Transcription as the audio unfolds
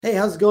Hey,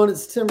 how's it going?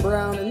 It's Tim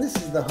Brown, and this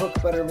is the Hook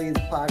Better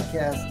Leads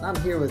podcast.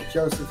 I'm here with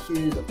Joseph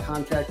Hughes of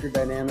Contractor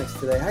Dynamics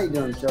today. How you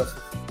doing,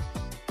 Joseph?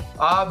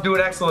 I'm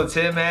doing excellent,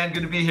 Tim, man.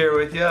 Good to be here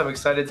with you. I'm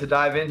excited to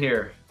dive in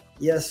here.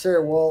 Yes,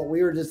 sir. Well,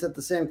 we were just at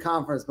the same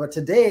conference, but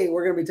today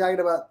we're going to be talking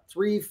about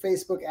 3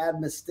 Facebook ad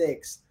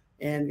mistakes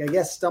and I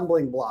guess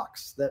stumbling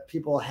blocks that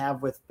people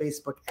have with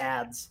Facebook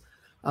ads.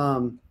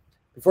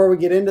 Before we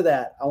get into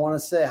that, I want to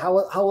say, how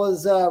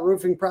was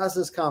Roofing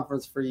Process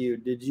Conference for you?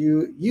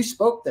 You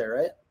spoke there,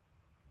 right?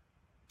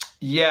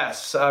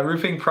 Yes,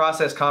 Roofing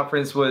Process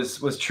Conference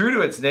was true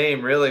to its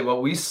name, really.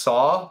 What we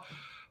saw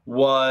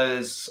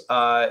was,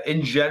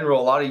 in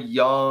general, a lot of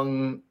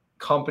young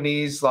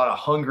companies, a lot of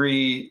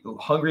hungry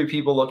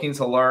people looking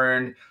to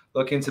learn,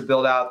 looking to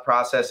build out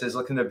processes,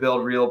 looking to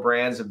build real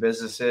brands and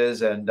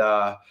businesses. And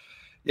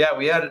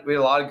we had a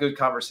lot of good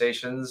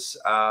conversations.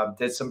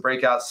 Did some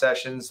breakout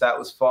sessions. That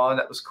was fun.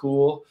 That was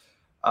cool.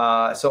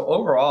 So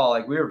overall,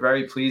 we were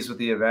very pleased with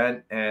the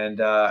event and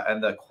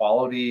the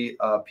quality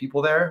of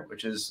people there,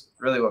 which is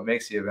really what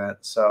makes the event.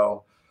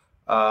 So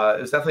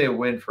it was definitely a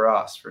win for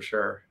us, for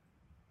sure.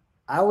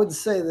 I would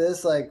say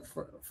this,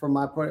 from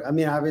my point, I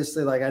mean,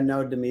 obviously, I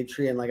know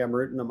Dimitri and I'm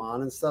rooting him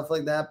on and stuff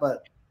like that,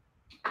 but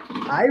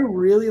I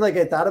really,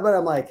 I thought about it,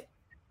 I'm like,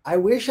 I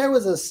wish I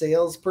was a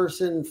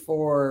salesperson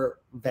for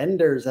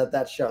vendors at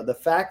that show. The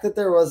fact that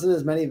there wasn't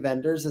as many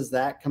vendors as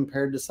that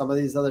compared to some of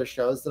these other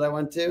shows that I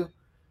went to,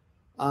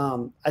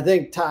 I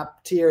think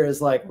top tier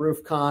is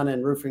RoofCon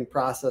and Roofing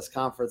Process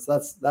Conference.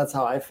 That's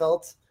how I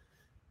felt.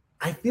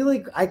 I feel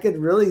like I could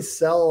really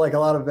sell a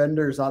lot of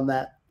vendors on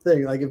that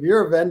thing. If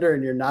you're a vendor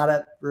and you're not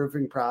at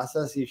Roofing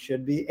Process, you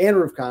should be, and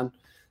RoofCon.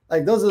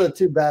 Those are the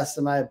two best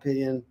in my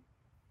opinion.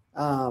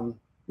 Man,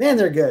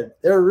 they're good.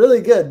 They're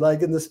really good.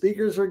 And the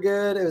speakers were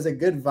good. It was a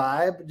good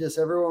vibe. Just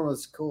everyone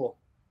was cool.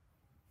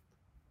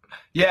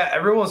 Yeah,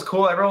 everyone's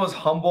cool. Everyone's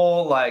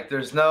humble.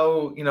 There's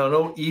no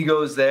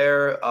egos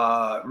there.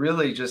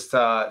 Really just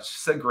a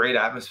great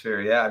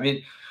atmosphere. Yeah. I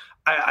mean,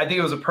 I think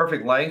it was a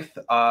perfect length,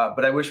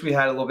 but I wish we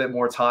had a little bit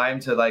more time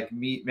to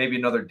meet, maybe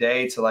another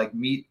day to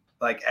meet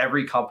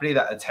every company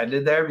that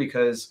attended there,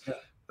 because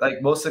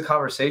most of the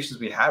conversations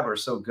we had were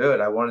so good.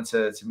 I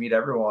wanted to meet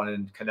everyone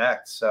and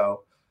connect.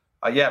 So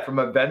from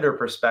a vendor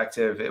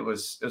perspective, it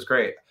was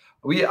great.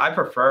 I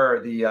prefer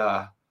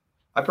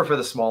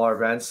the smaller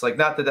events.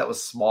 Not that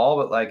was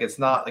small, but it's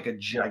not a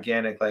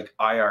gigantic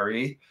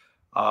IRE.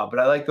 But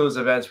I like those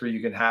events where you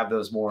can have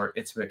those more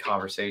intimate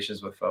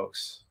conversations with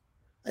folks.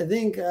 I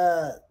think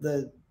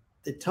the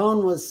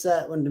tone was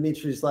set when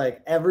Dimitri's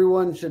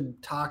everyone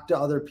should talk to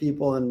other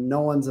people and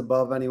no one's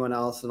above anyone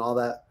else and all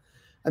that.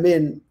 I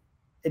mean,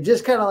 it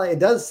just kind of it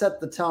does set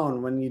the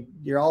tone when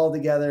you're all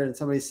together and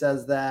somebody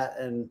says that.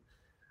 And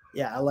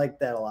yeah, I like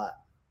that a lot.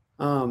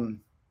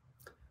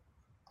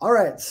 All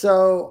right.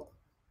 So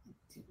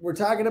we're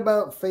talking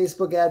about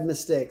Facebook ad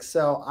mistakes.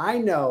 So I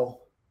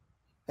know,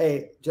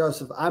 hey,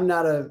 Joseph, I'm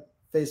not a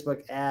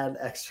Facebook ad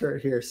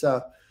expert here.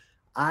 So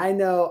I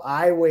know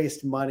I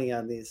waste money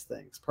on these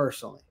things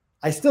personally.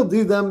 I still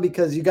do them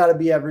because you got to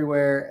be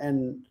everywhere.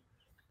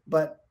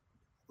 But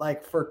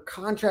for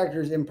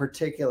contractors in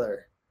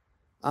particular,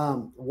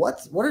 what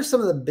are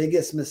some of the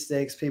biggest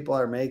mistakes people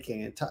are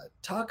making? And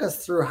talk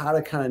us through how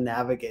to kind of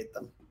navigate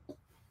them.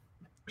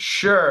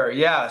 Sure.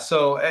 Yeah.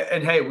 So,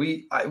 and hey,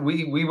 we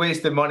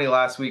wasted money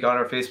last week on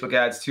our Facebook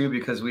ads too,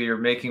 because we are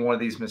making one of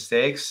these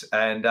mistakes,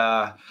 and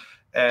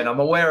I'm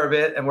aware of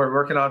it, and we're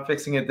working on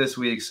fixing it this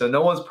week. So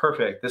no one's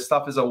perfect. This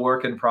stuff is a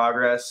work in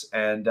progress,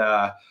 and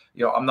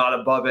I'm not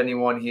above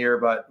anyone here,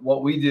 but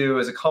what we do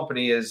as a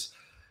company is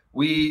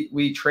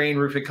we train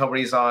roofing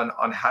companies on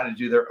how to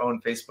do their own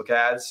Facebook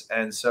ads.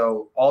 And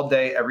so all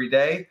day, every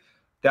day,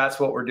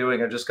 that's what we're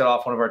doing. I just got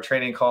off one of our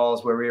training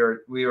calls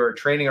where we were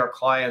training our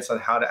clients on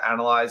how to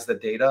analyze the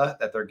data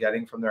that they're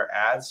getting from their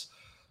ads.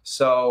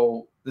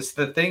 So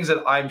the things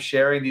that I'm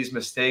sharing, these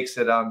mistakes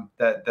that I'm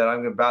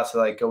about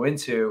to go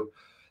into,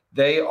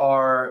 they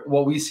are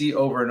what we see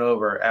over and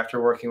over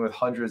after working with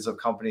hundreds of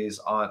companies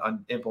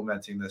on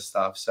implementing this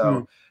stuff.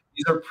 So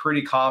these are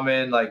pretty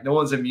common. No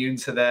one's immune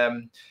to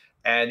them,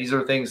 and these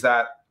are things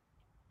that,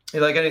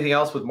 like anything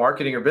else with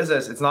marketing or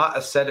business, it's not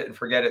a set it and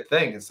forget it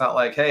thing. It's not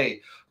hey, I'm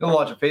gonna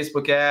launch a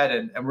Facebook ad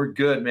and we're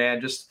good, man.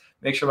 Just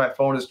make sure my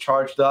phone is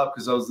charged up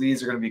because those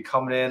leads are gonna be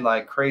coming in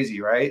like crazy,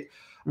 right?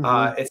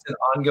 Mm-hmm. It's an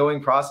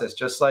ongoing process,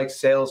 just like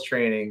sales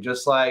training,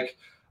 just like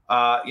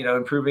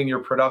improving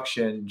your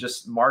production,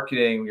 just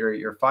marketing,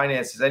 your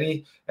finances,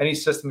 any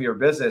system of your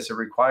business. It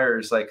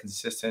requires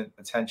consistent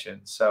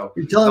attention. So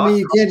you're telling me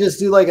you can't just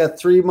do a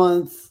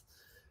 3-month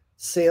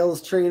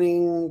sales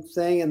training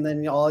thing and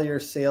then all your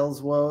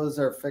sales woes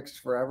are fixed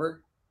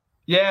forever?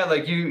 Yeah,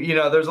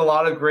 there's a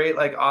lot of great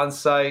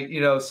on-site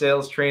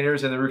sales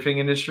trainers in the roofing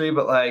industry,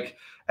 but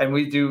and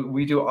we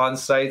do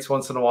on-sites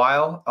once in a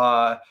while.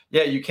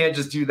 You can't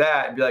just do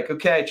that and be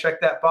okay,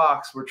 check that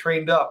box, we're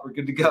trained up, we're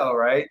good to go,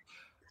 right?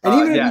 And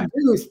even if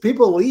you do,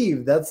 people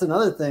leave. That's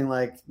another thing.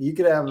 You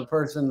could have a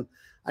person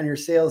on your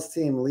sales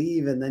team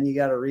leave and then you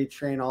got to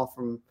retrain all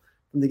from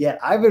the get.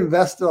 I've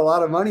invested a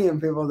lot of money in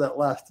people that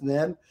left,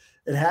 man.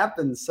 it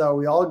happens. So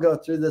we all go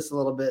through this a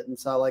little bit. And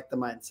so I like the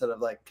mindset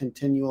of like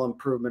continual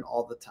improvement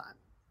all the time.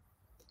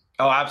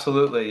 Oh,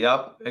 absolutely.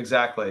 Yep,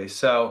 exactly.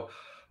 So,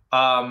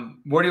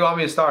 where do you want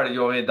me to start? Do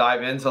you want me to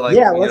dive into like,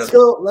 yeah, let's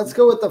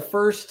go with the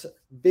first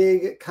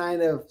big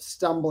kind of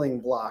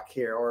stumbling block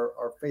here,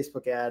 or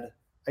Facebook ad,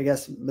 I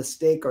guess,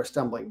 mistake or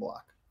stumbling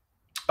block.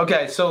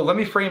 Okay, so let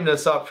me frame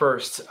this up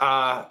first.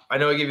 I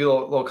know I give you a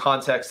little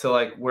context to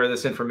like where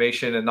this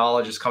information and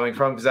knowledge is coming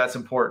from, because that's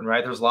important,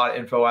 right? There's a lot of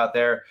info out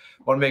there.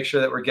 I want to make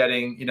sure that we're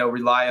getting,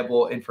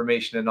 reliable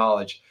information and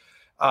knowledge.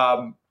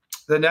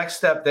 The next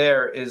step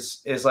there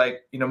is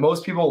like,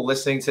 most people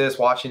listening to this,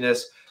 watching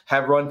this,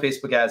 have run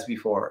Facebook ads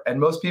before, and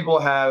most people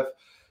have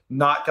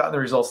not gotten the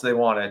results they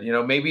wanted.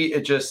 Maybe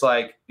it just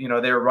like, they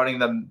were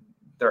running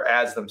their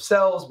ads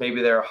themselves.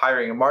 Maybe they're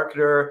hiring a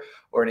marketer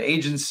or an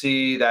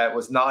agency that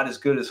was not as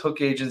good as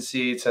Hook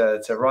Agency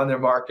to run their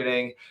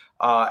marketing,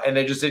 and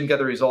they just didn't get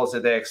the results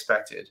that they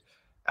expected.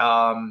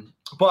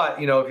 But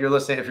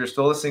if you're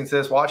still listening to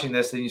this, watching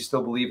this, then you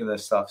still believe in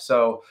this stuff.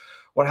 So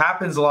what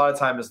happens a lot of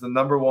time is the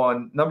number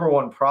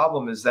one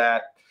problem is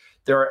that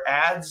there are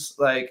ads,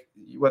 like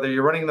whether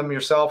you're running them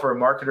yourself or a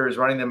marketer is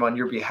running them on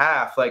your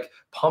behalf, like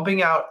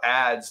pumping out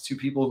ads to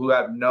people who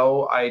have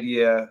no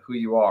idea who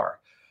you are.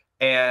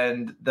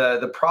 And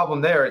the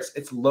problem there,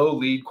 it's low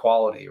lead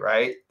quality,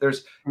 right?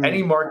 There's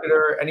any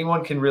marketer,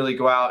 anyone can really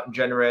go out and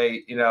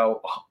generate,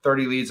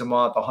 30 leads a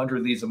month,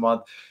 100 leads a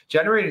month.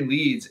 Generating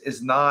leads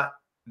is not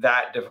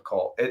that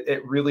difficult.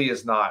 It really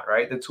is not,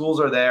 right? The tools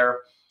are there.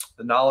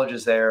 The knowledge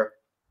is there.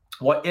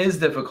 What is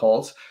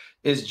difficult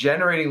is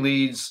generating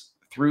leads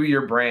through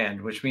your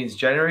brand, which means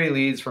generating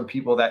leads from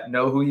people that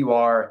know who you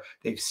are.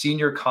 They've seen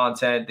your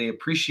content. They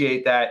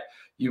appreciate that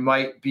you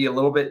might be a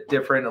little bit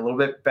different, a little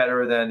bit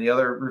better than the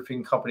other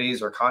roofing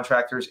companies or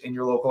contractors in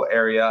your local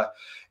area.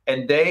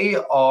 And they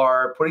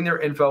are putting their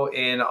info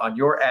in on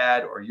your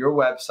ad or your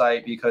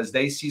website because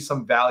they see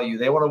some value.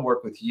 They want to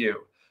work with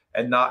you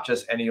and not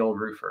just any old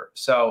roofer.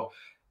 So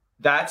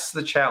that's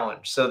the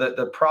challenge. So that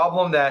the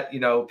problem that,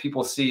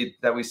 people see,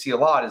 that we see a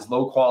lot, is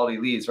low quality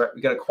leads, right?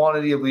 We got a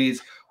quantity of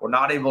leads. We're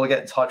not able to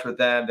get in touch with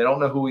them. They don't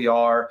know who we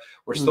are.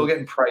 We're still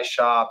getting price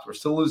shopped. We're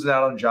still losing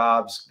out on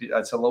jobs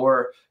to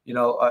lower,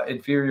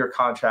 inferior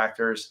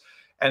contractors.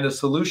 And the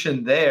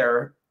solution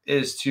there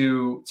is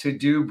to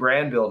do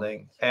brand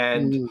building.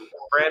 And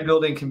brand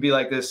building can be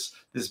like this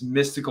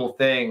mystical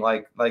thing,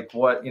 like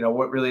what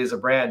really is a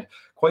brand.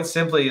 Quite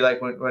simply,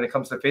 like when it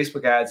comes to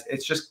Facebook ads,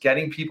 it's just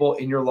getting people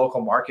in your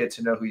local market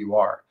to know who you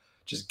are.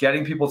 Just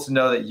getting people to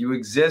know that you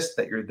exist,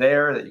 that you're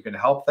there, that you can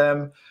help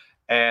them.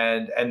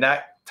 And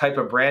that type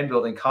of brand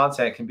building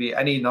content can be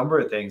any number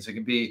of things. It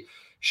can be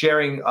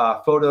sharing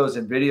photos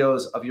and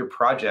videos of your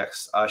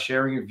projects,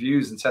 sharing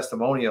reviews and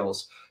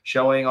testimonials,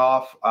 showing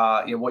off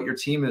what your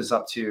team is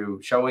up to,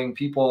 showing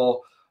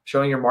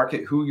your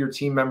market who your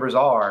team members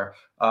are,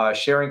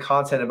 sharing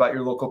content about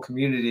your local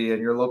community and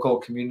your local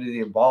community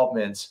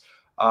involvements,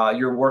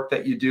 your work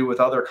that you do with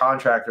other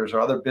contractors or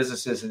other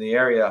businesses in the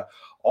area.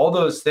 All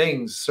those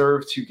things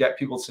serve to get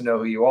people to know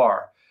who you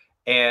are.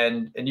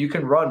 And you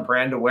can run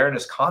brand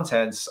awareness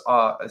campaigns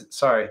on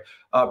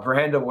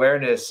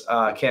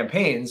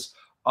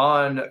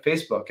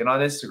Facebook and on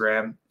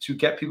Instagram to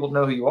get people to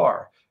know who you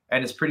are.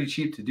 And it's pretty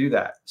cheap to do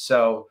that.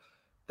 So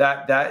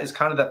that is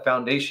kind of the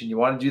foundation. You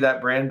want to do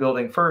that brand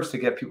building first to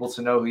get people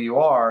to know who you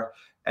are.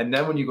 And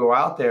then when you go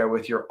out there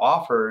with your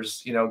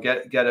offers,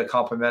 get a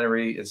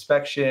complimentary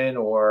inspection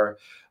or,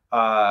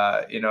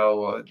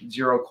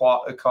 zero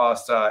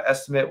cost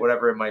estimate,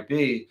 whatever it might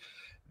be,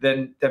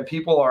 then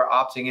people are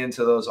opting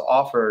into those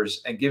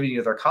offers and giving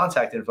you their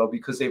contact info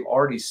because they've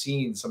already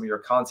seen some of your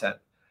content.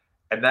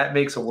 And that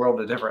makes a world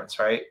of difference,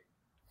 right?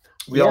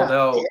 We all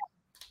know.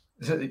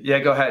 Yeah,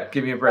 go ahead.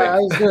 Give me a break. I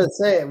was going to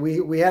say,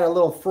 we had a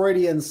little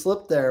Freudian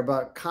slip there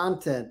about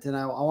content. And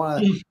I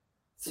want to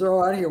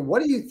throw out here,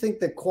 what do you think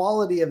the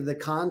quality of the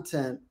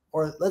content,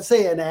 or let's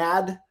say an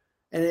ad,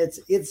 and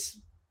it's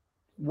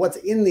what's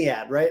in the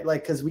ad, right?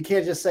 Like, because we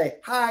can't just say,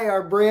 hi,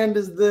 our brand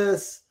is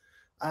this.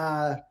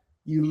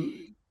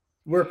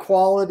 We're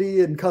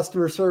quality and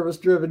customer service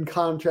driven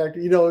contractor.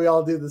 We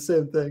all do the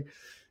same thing.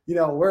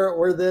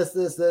 We're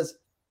this.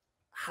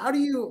 How do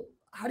you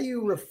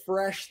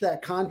refresh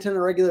that content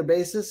on a regular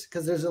basis?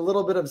 Because there's a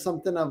little bit of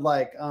something of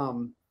like,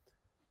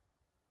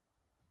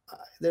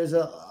 there's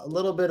a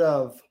little bit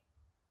of,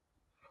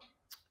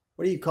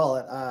 what do you call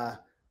it?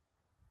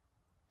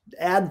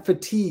 Ad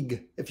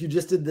fatigue. If you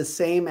just did the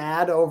same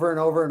ad over and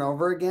over and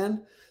over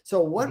again.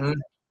 So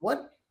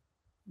what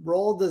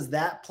role does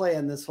that play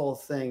in this whole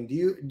thing? Do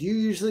you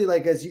usually,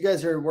 like, as you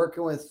guys are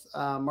working with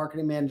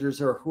marketing managers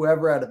or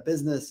whoever at a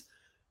business,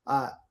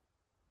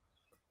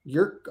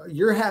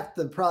 you have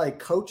to probably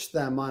coach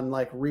them on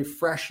like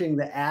refreshing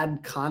the ad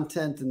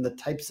content and the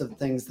types of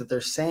things that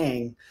they're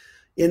saying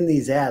in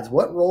these ads.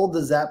 What role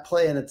does that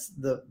play in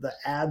the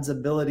ad's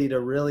ability to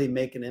really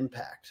make an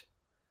impact?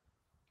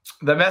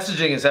 The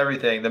messaging is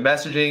everything. The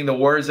messaging, the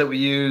words that we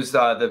use,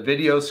 the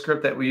video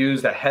script that we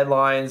use, the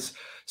headlines.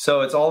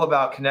 So it's all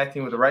about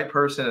connecting with the right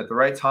person at the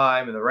right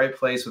time in the right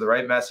place with the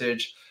right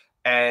message.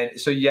 And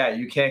so, yeah,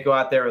 you can't go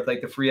out there with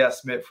like the free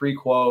estimate, free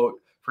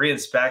quote, free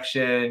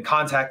inspection,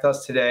 contact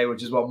us today,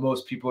 which is what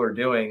most people are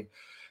doing.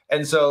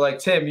 And so, like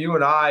Tim, you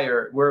and I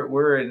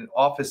we're in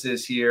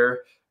offices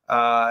here,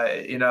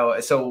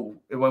 so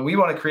when we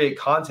want to create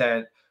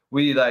content,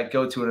 we like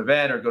go to an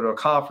event or go to a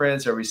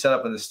conference, or we set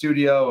up in the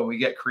studio and we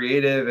get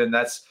creative, and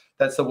that's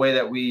the way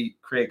that we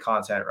create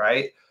content,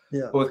 right?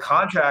 Yeah. But with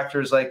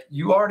contractors, like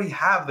you already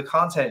have the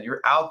content.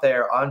 You're out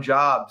there on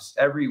jobs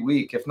every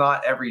week, if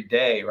not every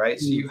day, right?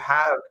 So you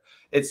have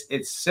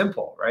it's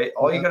simple, right?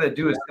 All you got to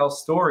do is tell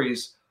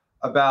stories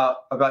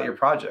about your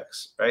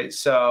projects, right?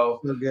 So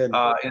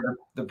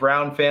the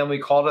Brown family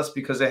called us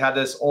because they had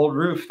this old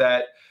roof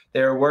that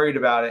they were worried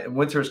about it, and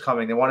winter's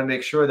coming. They want to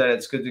make sure that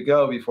it's good to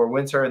go before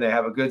winter, and they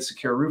have a good,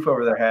 secure roof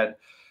over their head.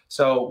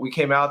 So we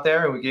came out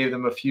there and we gave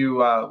them a few.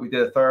 We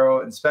did a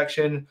thorough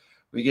inspection.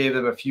 We gave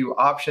them a few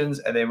options,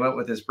 and they went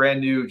with this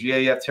brand new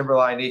GAF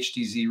Timberline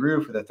HDZ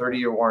roof with a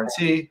 30-year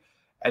warranty.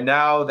 And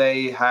now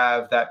they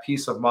have that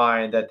peace of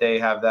mind that they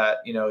have that,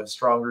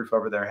 strong roof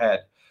over their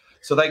head.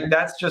 So like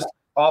that's just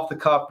off the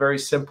cuff, very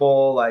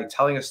simple, like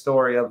telling a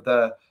story of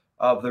the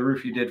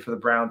roof you did for the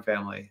Brown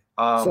family.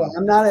 So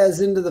I'm not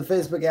as into the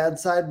Facebook ad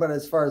side, but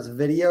as far as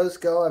videos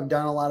go, I've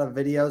done a lot of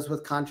videos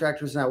with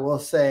contractors, and I will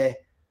say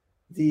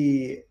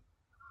the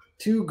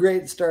two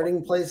great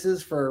starting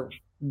places for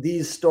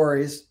these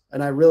stories,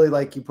 and I really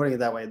like you putting it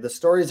that way. The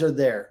stories are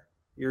there.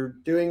 You're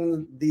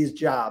doing these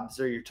jobs,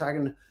 or you're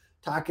talking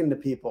to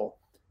people.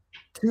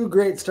 Two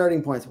great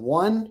starting points.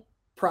 One,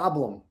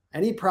 problem.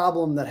 Any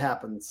problem that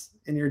happens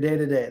in your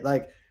day-to-day,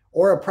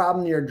 or a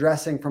problem you're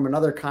addressing from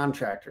another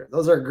contractor.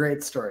 Those are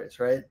great stories,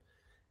 right?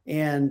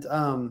 And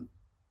I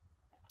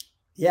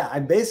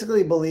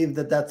basically believe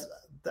that's,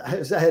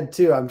 I had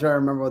two. I'm trying to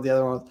remember what the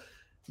other one was.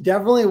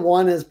 Definitely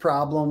one is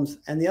problems,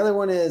 and the other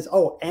one is,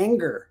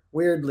 anger.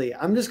 Weirdly,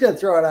 I'm just going to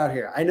throw it out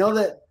here. I know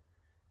that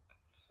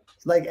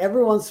like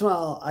every once in a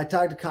while I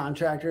talk to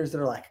contractors that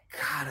are like,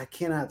 God, I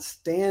cannot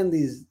stand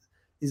these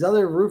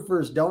other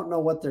roofers don't know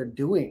what they're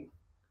doing.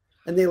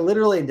 And they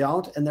literally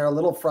don't, and they're a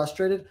little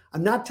frustrated.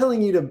 I'm not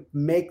telling you to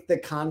make the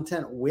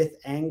content with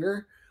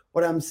anger.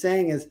 What I'm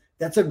saying is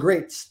that's a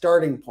great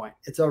starting point.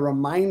 It's a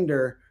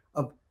reminder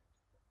of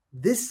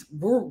this.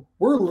 We're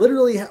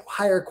literally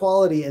higher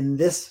quality in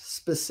this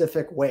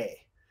specific way.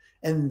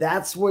 And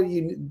that's what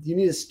you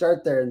need to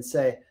start there and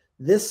say,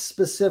 this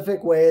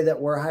specific way that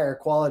we're higher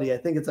quality. I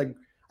think it's a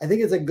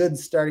good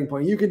starting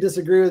point. You can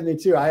disagree with me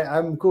too.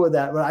 I'm cool with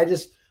that, but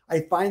I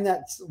find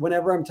that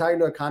whenever I'm talking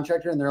to a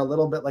contractor and they're a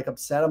little bit like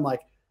upset, I'm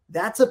like,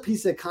 that's a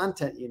piece of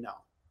content,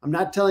 I'm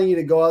not telling you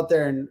to go out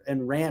there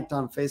and rant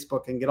on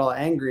Facebook and get all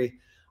angry.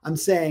 I'm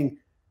saying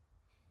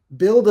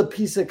build a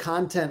piece of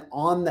content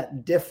on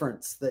that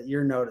difference that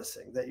you're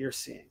noticing, that you're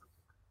seeing.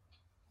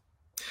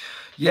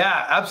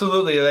 Yeah,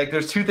 absolutely. Like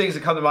there's two things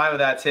that come to mind with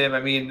that, Tim. I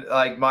mean,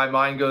 like my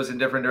mind goes in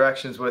different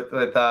directions with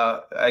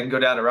I can go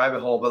down a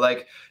rabbit hole, but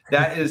like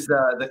that is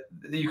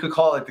you could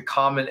call it like the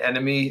common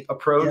enemy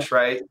approach,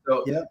 right?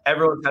 So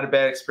everyone's had a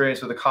bad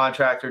experience with a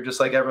contractor,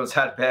 just like everyone's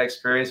had a bad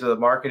experience with a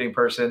marketing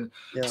person.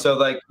 Yeah. So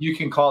like you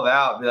can call that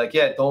out and be like,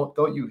 yeah,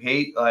 don't you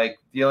hate like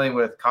dealing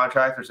with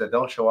contractors that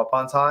don't show up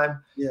on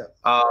time? Yeah.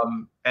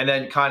 And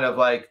then kind of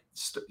like,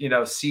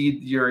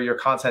 seed your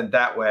content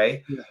that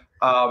way. Yeah.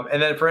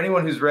 And then for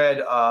anyone who's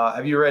read,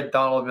 have you read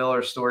Donald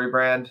Miller's Story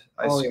Brand?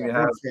 I assume you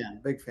have.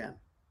 Big fan.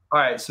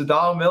 All right. So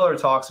Donald Miller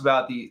talks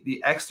about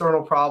the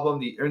external problem,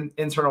 the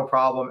internal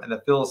problem, and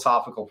the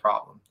philosophical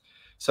problem.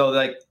 So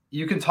like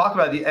you can talk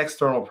about the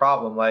external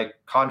problem, like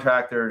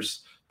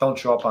contractors don't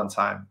show up on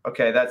time.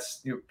 Okay.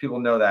 People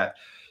know that.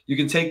 You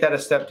can take that a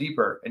step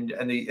deeper,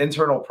 and the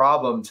internal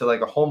problem to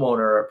like a homeowner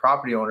or a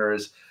property owner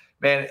is,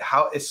 man,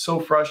 how it's so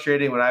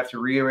frustrating when I have to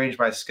rearrange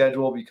my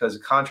schedule because a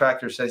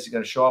contractor says he's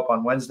going to show up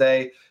on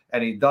Wednesday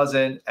and he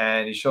doesn't,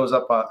 and he shows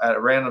up at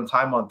a random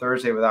time on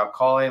Thursday without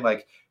calling.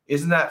 Like,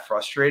 isn't that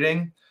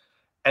frustrating?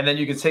 And then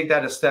you can take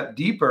that a step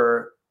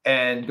deeper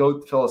and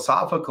go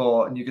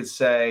philosophical, and you could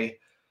say,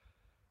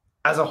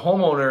 as a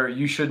homeowner,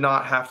 you should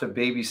not have to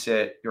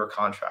babysit your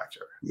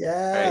contractor.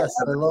 Yes,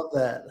 right? I love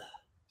that.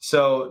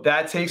 So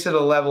that takes it a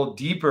level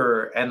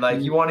deeper, and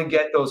like you want to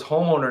get those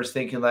homeowners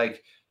thinking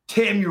like,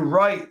 Tim, you're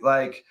right.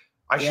 Like,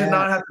 I should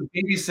not have to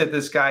babysit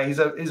this guy. He's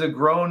a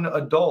grown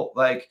adult.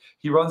 Like,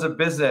 he runs a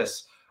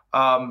business.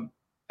 And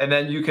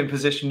then you can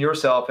position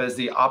yourself as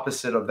the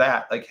opposite of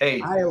that. Like,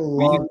 hey, I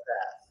love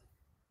that.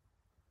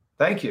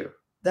 Thank you.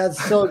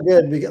 That's so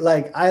good. Because,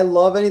 like, I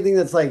love anything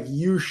that's like,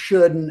 you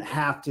shouldn't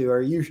have to,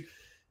 or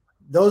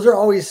those are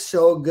always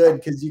so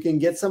good because you can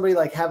get somebody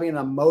like having an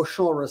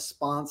emotional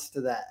response to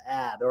that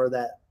ad or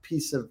that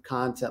piece of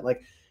content.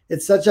 Like,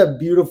 it's such a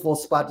beautiful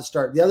spot to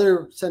start. The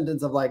other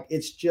sentence of like,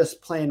 it's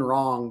just plain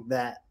wrong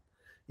that,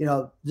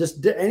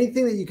 just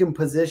anything that you can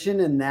position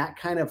in that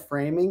kind of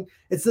framing.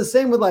 It's the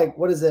same with like,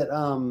 what is it?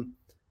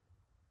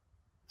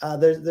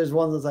 There's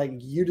one that's like,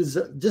 you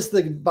deserve, just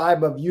the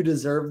vibe of you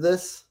deserve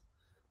this.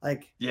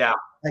 Like, yeah.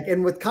 Like,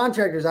 and with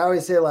contractors, I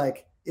always say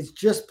like, it's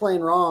just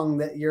plain wrong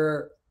that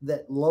you're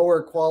that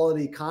lower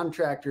quality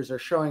contractors are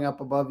showing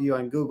up above you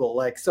on Google.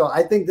 Like, so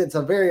I think that's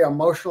a very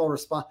emotional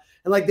response,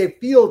 and like they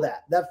feel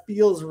that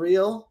feels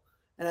real.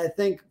 And I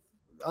think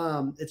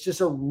it's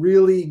just a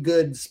really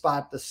good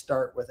spot to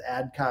start with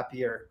ad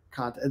copy or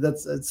content.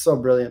 It's so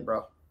brilliant,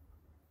 bro.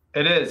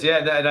 It is, yeah,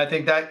 and I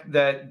think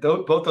that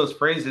both those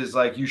phrases,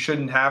 like you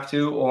shouldn't have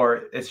to,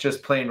 or it's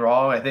just plain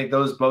wrong. I think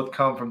those both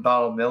come from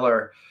Donald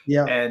Miller.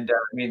 Yeah, and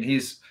I mean,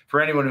 he's,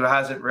 for anyone who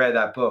hasn't read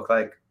that book,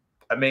 like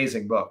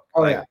amazing book.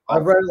 Oh like, yeah,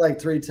 I've read it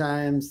like 3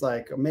 times.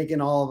 Like I'm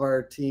making all of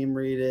our team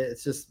read it.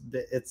 It's just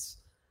it's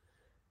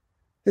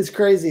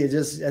crazy. It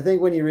just, I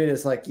think when you read it,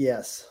 it's like,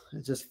 yes,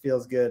 it just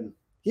feels good.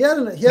 He has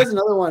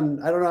another one.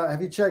 I don't know.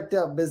 Have you checked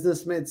out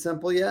Business Made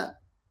Simple yet?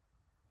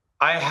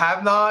 I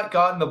have not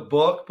gotten the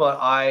book, but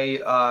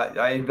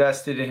I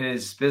invested in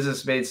his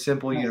Business Made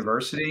Simple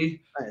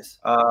University. Nice.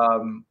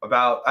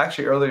 About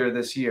actually earlier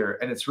this year,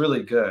 and it's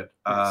really good.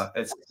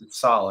 It's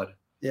solid.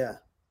 Yeah.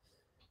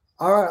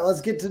 All right,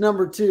 let's get to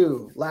number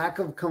 2, lack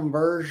of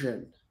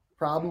conversion.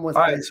 Problem with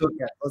Facebook.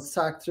 Let's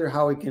talk through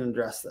how we can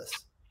address this.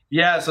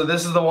 Yeah, so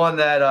this is the one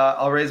that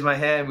I'll raise my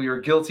hand. We were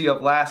guilty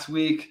of last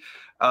week.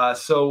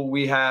 So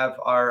we have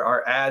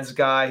our ads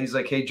guy. He's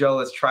like, "Hey Joe,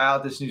 let's try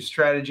out this new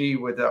strategy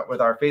with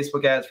our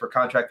Facebook ads for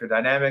Contractor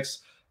Dynamics."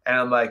 And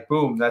I'm like,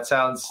 "Boom, that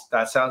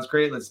sounds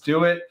great. Let's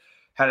do it."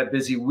 Had a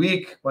busy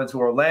week. Went to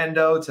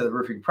Orlando to the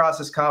Roofing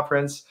Process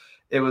Conference.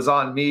 It was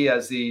on me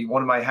as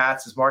one of my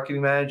hats as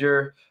marketing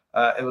manager.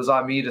 It was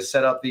on me to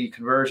set up the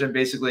conversion,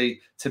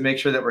 basically to make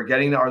sure that we're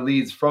getting our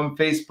leads from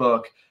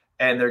Facebook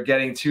and they're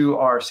getting to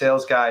our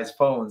sales guys'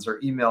 phones or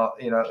email,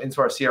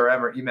 into our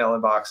CRM or email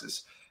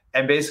inboxes.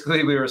 And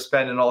basically we were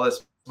spending all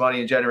this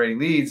money and generating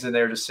leads, and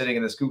they were just sitting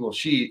in this Google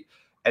sheet,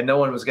 and no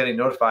one was getting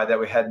notified that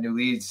we had new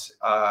leads.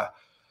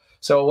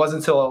 So it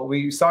wasn't until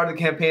we started the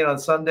campaign on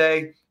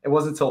Sunday, it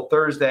wasn't until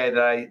Thursday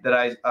that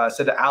I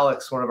said to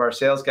Alex, one of our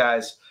sales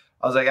guys,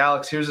 I was like,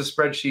 "Alex, here's a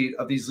spreadsheet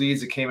of these leads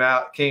that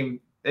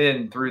came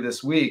in through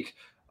this week.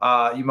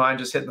 You mind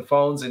just hitting the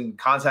phones and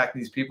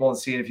contacting these people and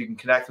seeing if you can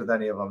connect with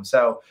any of them?"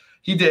 So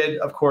he did.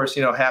 Of course,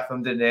 half of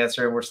them didn't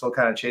answer, and we're still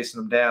kind of chasing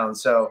them down.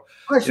 So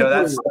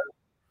that's.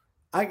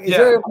 Is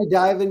there, if we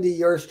dive into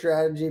your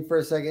strategy for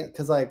a second,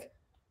 because like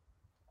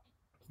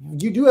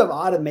you do have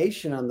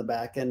automation on the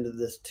back end of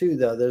this too,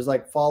 though. There's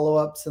like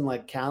follow-ups and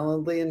like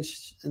Calendly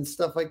and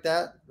stuff like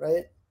that,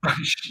 right?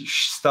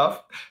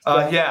 Stuff.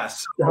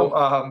 Yes. So,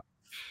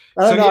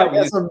 I don't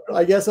know.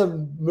 I guess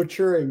I'm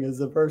maturing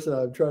as a person.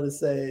 I'm trying to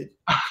say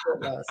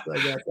last. I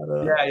guess. I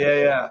don't know.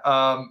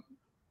 Yeah.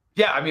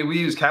 Yeah, I mean, we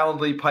use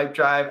Calendly,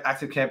 Pipedrive,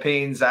 Active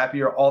Campaign,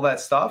 Zapier, all that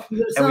stuff.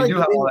 And we do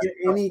have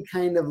any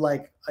kind of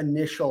like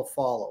initial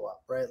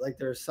follow-up, right? Like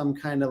there's some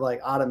kind of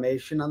like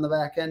automation on the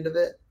back end of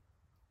it.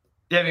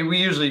 Yeah, I mean,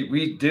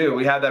 we do.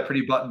 We have that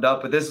pretty buttoned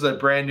up, but this is a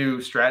brand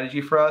new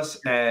strategy for us,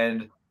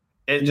 and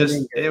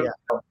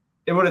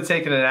it would have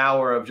taken an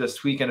hour of just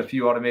tweaking a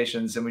few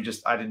automations, and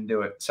I didn't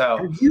do it. So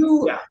have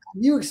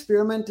you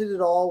experimented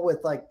at all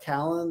with like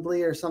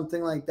Calendly or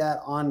something like that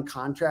on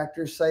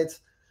contractor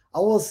sites? I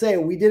will say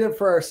we did it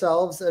for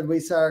ourselves and we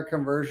saw our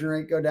conversion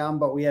rate go down,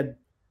 but we had,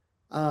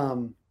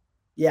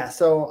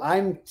 so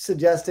I'm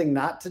suggesting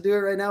not to do it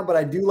right now, but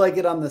I do like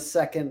it on the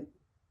second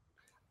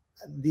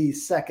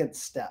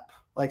step.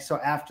 Like, so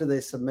after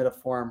they submit a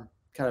form,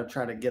 kind of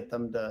try to get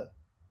them to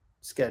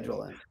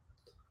schedule in.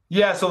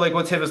 Yeah, so like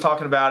what Tim is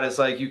talking about is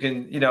like you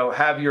can,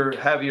 have your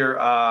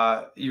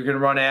you can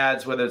run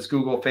ads, whether it's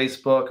Google,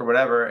 Facebook, or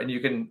whatever, and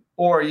you can,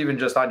 or even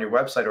just on your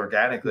website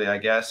organically, I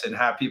guess, and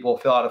have people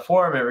fill out a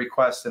form and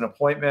request an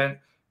appointment,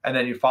 and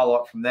then you follow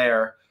up from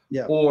there.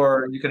 Yeah.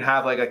 Or you can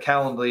have like a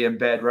Calendly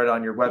embed right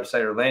on your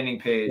website or landing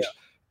page,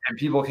 and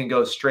people can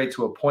go straight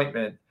to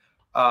appointment.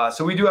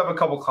 So we do have a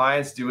couple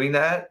clients doing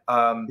that,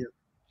 and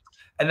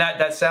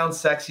that sounds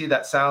sexy.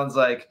 That sounds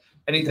like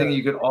anything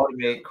you could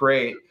automate,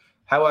 great.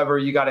 However,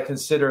 you got to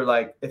consider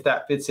like if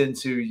that fits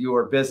into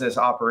your business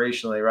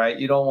operationally, right?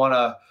 You don't want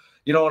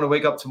to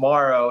wake up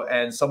tomorrow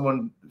and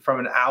someone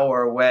from an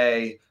hour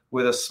away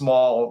with a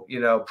small,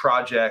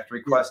 project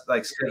request,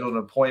 like schedule an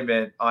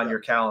appointment on your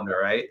calendar,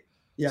 right?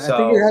 Yeah, so, I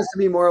think it has to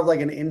be more of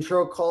like an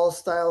intro call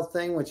style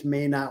thing, which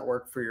may not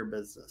work for your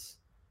business.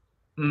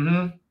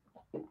 Mm-hmm.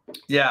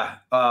 Yeah,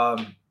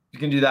 you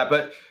can do that,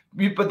 but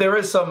there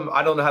is some,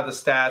 I don't have the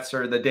stats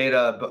or the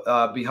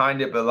data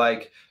behind it, but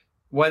like,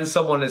 when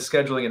someone is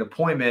scheduling an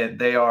appointment,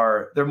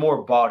 they're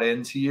more bought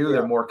into you. Yeah.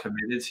 They're more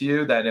committed to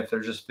you than if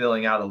they're just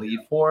filling out a lead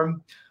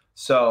form.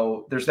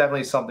 So there's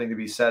definitely something to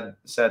be said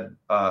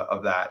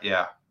of that.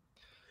 Yeah.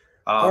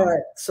 All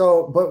right.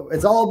 So, but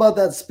it's all about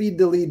that speed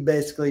to lead.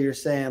 Basically, you're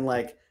saying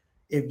like,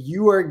 if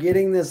you are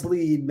getting this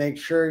lead, make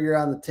sure you're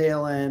on the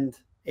tail end,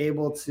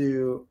 able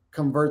to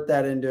convert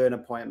that into an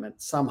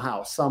appointment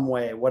somehow, some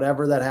way,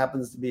 whatever that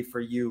happens to be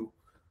for you.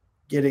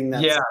 Getting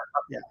that. Yeah.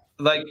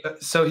 Like,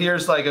 so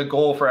here's like a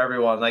goal for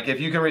everyone. Like if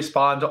you can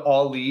respond to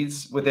all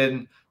leads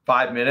within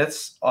 5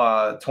 minutes,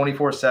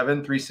 24/7,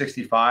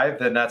 365,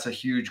 then that's a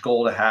huge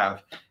goal to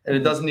have. And it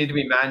doesn't need to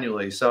be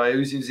manually. So I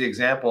always use the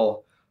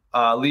example,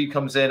 lead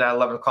comes in at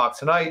 11 o'clock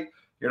tonight.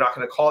 You're not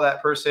going to call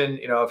that person.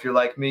 If you're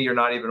like me, you're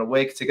not even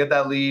awake to get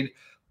that lead,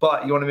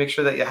 but you want to make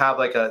sure that you have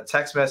like a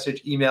text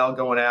message, email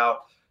going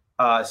out.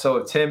 So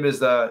if Tim is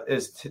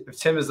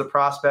the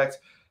prospect,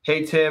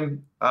 hey,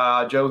 Tim,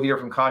 Joe here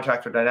from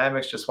Contractor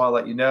Dynamics. Just want to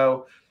let you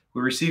know,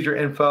 we received your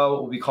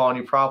info. We'll be calling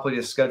you promptly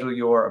to schedule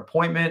your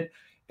appointment.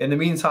 In the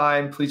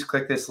meantime, please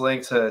click this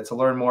link to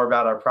learn more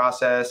about our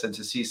process and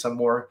to see some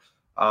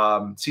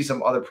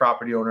other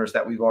property owners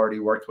that we've already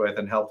worked with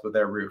and helped with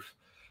their roof.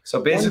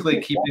 So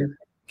basically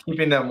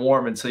keeping them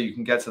warm until you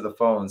can get to the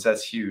phones.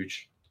 That's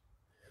huge.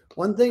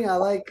 One thing I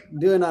like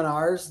doing on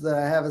ours that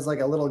I have is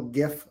like a little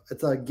GIF.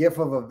 It's a GIF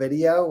of a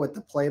video with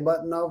the play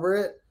button over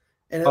it.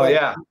 And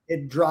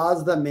it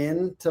draws them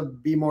in to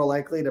be more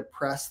likely to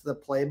press the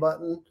play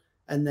button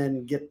and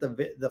then get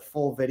the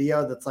full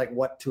video that's like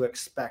what to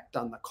expect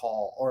on the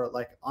call or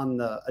like on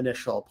the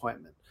initial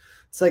appointment.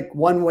 It's like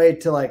one way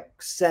to like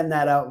send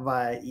that out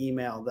via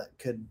email that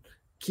could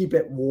keep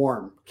it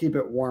warm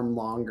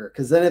longer.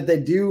 Because then if they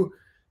do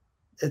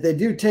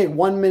take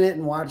 1 minute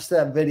and watch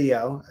that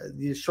video,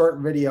 the short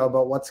video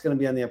about what's going to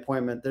be on the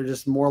appointment, they're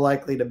just more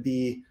likely to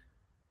be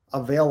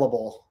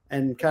available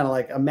and kind of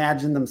like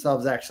imagine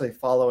themselves actually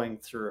following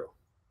through.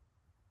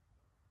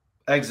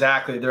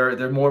 Exactly.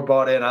 They're more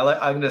bought in.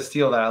 I'm going to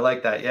steal that. I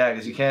like that. Yeah.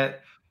 Cause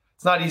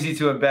it's not easy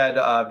to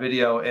embed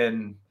video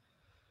in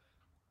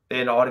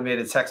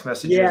automated text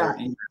messages. Yeah.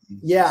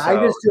 Yeah. So,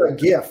 I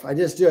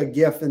just do a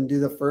GIF and do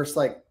the first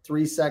like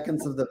 3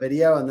 seconds of the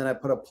video. And then I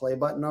put a play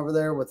button over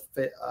there with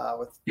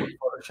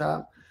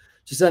Photoshop.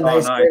 Just a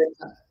nice.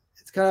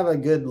 It's kind of a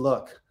good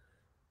look.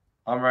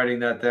 I'm writing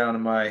that down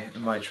in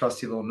my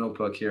trusty little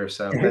notebook here.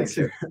 So thank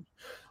you.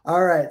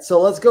 All right. So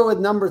let's go with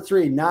number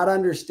 3, not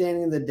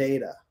understanding the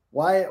data.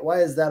 Why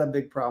is that a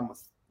big problem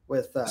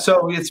with that?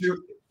 So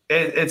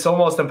it's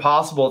almost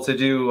impossible to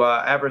do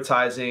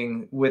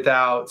advertising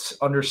without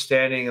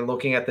understanding and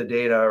looking at the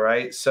data,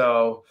 right?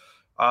 So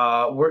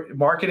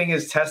marketing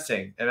is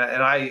testing, and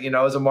I,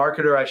 as a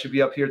marketer, I should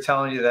be up here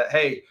telling you that,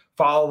 hey,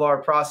 follow our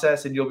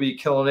process and you'll be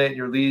killing it.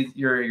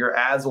 Your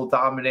ads will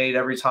dominate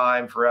every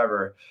time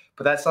forever.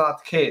 But that's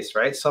not the case,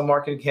 right? Some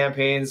marketing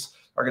campaigns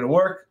are going to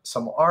work,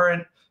 some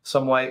aren't.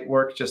 Some might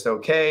work just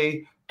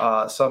okay.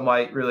 Some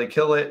might really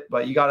kill it,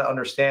 but you got to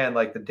understand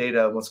like the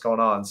data and what's going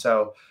on.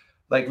 So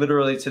like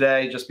literally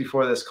today, just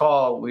before this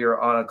call, we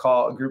were on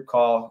a group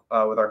call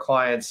with our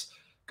clients,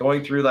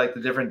 going through like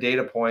the different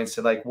data points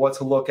and like what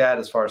to look at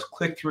as far as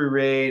click-through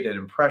rate and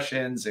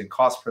impressions and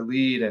cost per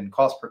lead and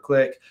cost per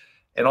click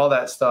and all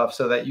that stuff,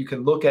 so that you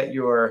can look at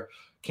your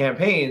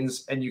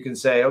campaigns and you can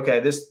say, okay,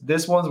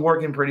 this one's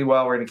working pretty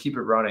well, we're going to keep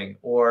it running,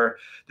 or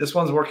this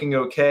one's working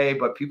okay,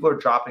 but people are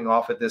dropping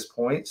off at this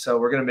point, so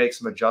we're going to make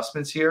some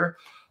adjustments here.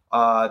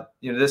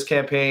 This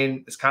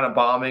campaign is kind of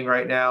bombing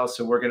right now,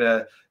 so we're going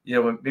to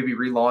maybe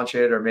relaunch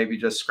it or maybe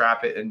just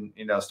scrap it and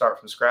start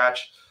from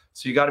scratch.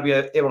 So you got to be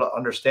able to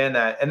understand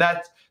that. And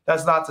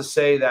that's not to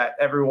say that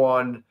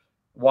everyone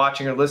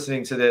watching or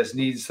listening to this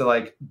needs to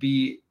like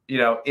be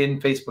in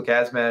Facebook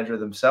Ads Manager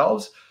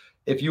themselves.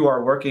 If you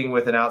are working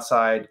with an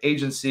outside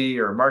agency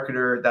or a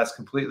marketer, that's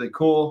completely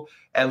cool.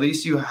 At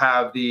least you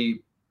have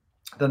the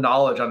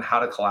knowledge on how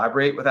to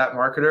collaborate with that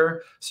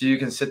marketer, so you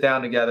can sit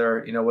down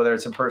together, whether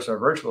it's in person or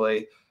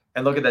virtually,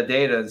 and look at that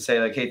data and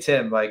say like, hey,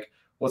 Tim, like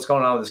what's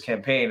going on with this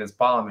campaign? It's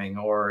bombing,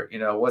 or,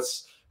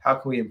 how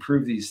can we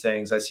improve these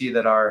things? I see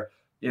that our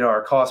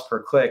cost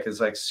per click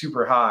is like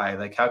super high.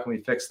 Like, how can we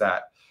fix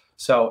that?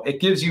 So it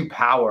gives you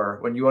power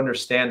when you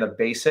understand the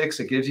basics.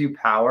 It gives you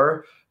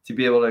power to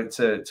be able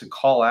to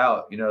call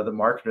out, the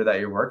marketer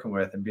that you're working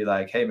with and be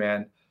like, hey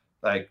man,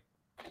 like,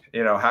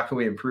 how can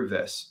we improve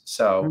this?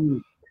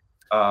 So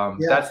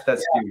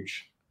that's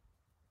huge.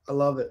 I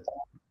love it.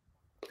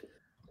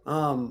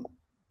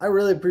 I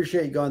really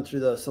appreciate you going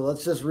through those. So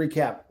let's just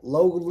recap.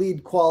 Low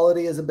lead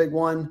quality is a big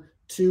one.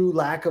 2,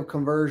 lack of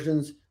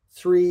conversions.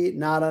 3,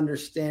 not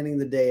understanding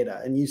the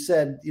data. And you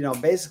said,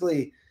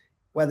 basically,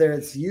 whether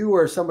it's you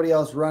or somebody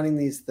else running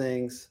these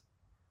things,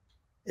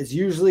 it's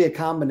usually a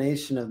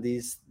combination of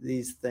these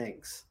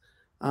things.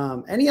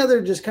 Any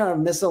other just kind of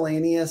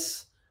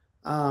miscellaneous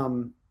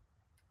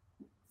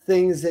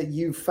things that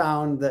you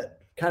found that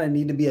kind of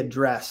need to be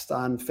addressed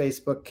on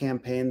Facebook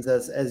campaigns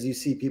as you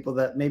see people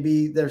that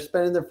maybe they're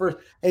spending their first,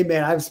 hey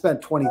man, I've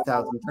spent $20,000,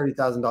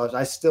 $30,000.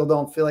 I still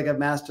don't feel like I've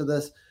mastered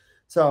this.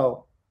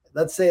 So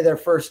let's say their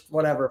first,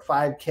 whatever,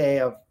 5K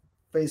of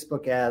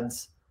Facebook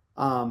ads.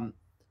 And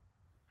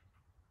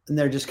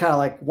they're just kind of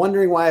like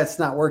wondering why it's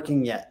not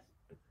working yet.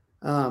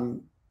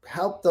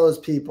 Help those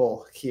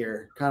people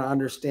here kind of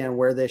understand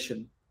where they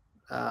should,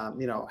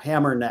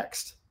 hammer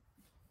next.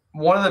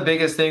 One of the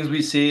biggest things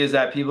we see is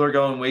that people are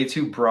going way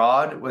too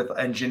broad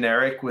and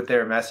generic with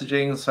their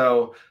messaging.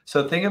 So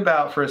think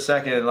about for a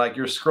second, like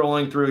you're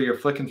scrolling through, you're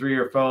flicking through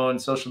your phone,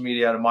 social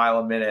media at a mile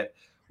a minute.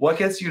 What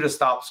gets you to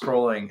stop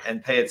scrolling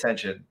and pay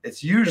attention?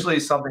 It's usually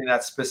something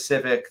that's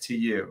specific to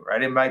you,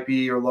 right? It might be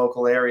your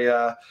local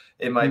area.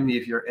 It might be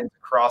if you're into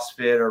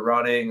CrossFit or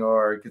running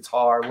or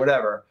guitar,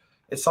 whatever.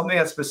 It's something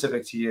that's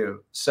specific to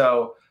you.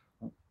 So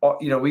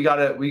we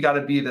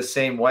gotta be the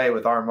same way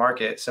with our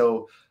market.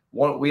 So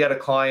we had a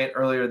client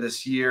earlier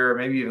this year,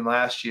 maybe even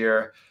last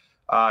year.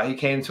 He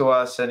came to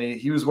us and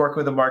he was working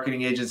with a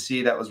marketing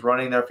agency that was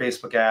running their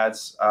Facebook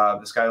ads.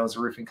 This guy owns a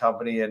roofing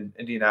company in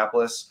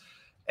Indianapolis.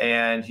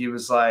 And he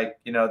was like,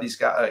 these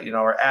guys,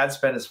 our ad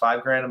spend is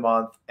 $5,000 a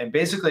month. And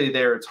basically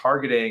they're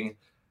targeting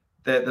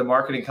the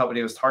marketing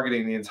company was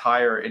targeting the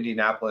entire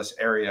Indianapolis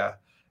area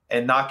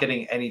and not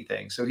getting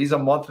anything. So he's a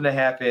month and a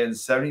half in,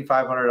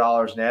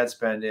 $7,500 in ad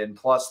spend in,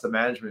 plus the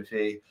management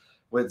fee,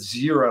 with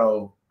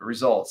zero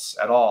results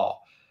at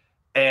all.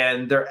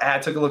 And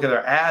took a look at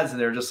their ads and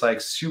they're just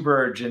like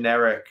super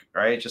generic,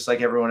 right? Just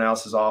like everyone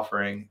else is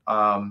offering.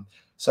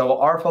 So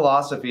our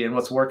philosophy and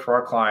what's worked for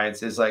our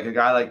clients is like a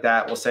guy like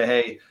that will say,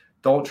 hey,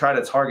 don't try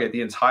to target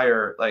the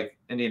entire like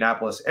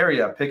Indianapolis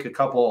area. Pick a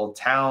couple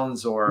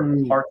towns or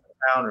parts of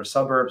town or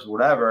suburbs,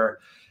 whatever,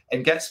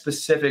 and get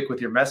specific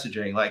with your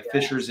messaging, like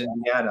Fishers,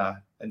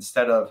 Indiana,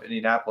 instead of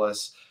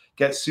Indianapolis.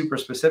 Get super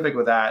specific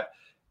with that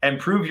and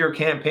prove your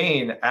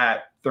campaign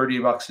at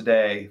 $30 a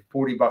day,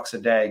 $40 a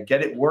day,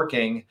 get it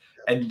working.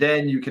 And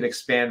then you can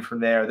expand from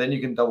there. Then you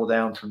can double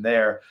down from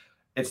there.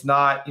 It's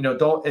not,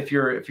 if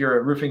you're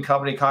a roofing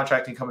company,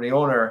 contracting company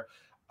owner,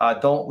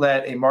 don't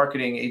let a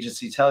marketing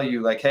agency tell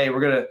you like, hey,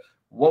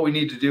 what we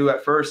need to do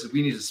at first is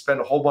we need to spend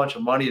a whole bunch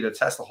of money to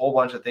test a whole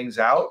bunch of things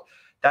out.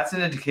 That's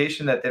an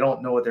indication that they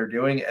don't know what they're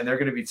doing and they're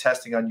going to be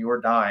testing on your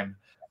dime.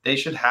 They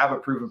should have a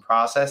proven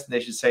process and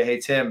they should say, hey,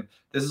 Tim,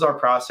 this is our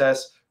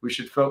process. We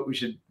should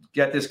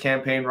get this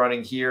campaign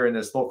running here in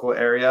this local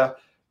area.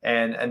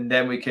 And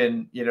then we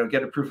can,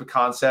 get a proof of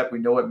concept. We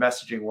know what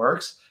messaging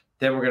works.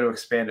 Then we're going to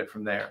expand it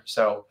from there.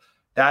 So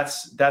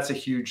that's a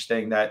huge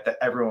thing that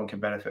everyone can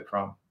benefit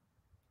from.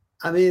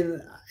 I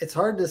mean, it's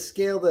hard to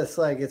scale this.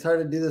 Like, it's hard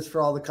to do this for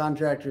all the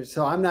contractors.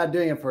 So I'm not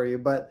doing it for you,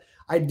 but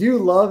I do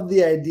love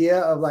the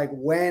idea of like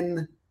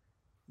when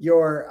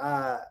you're,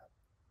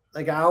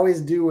 like I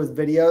always do with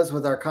videos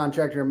with our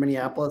contractor in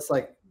Minneapolis,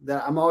 like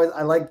that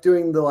I like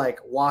doing the like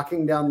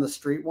walking down the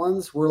street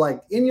ones. We're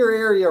like in your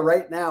area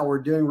right now,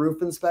 we're doing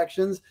roof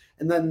inspections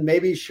and then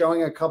maybe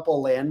showing a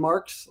couple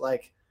landmarks,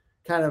 like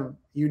kind of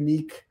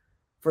unique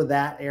for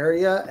that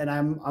area. And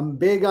I'm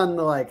big on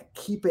the like,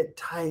 keep it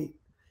tight.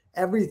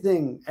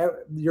 Everything,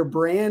 your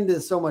brand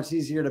is so much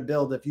easier to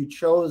build if you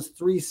chose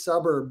 3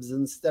 suburbs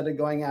instead of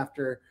going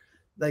after,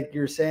 like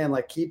you're saying,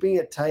 like keeping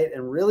it tight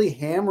and really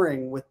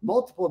hammering with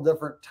multiple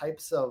different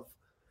types of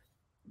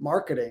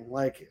marketing.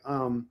 Like,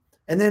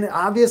 and then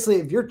obviously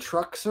if your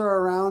trucks are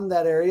around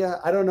that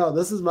area, I don't know,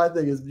 this is my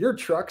thing, is your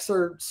trucks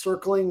are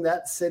circling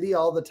that city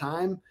all the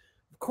time.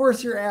 Of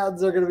course your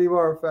ads are going to be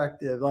more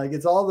effective. Like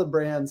it's all the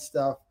brand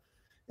stuff.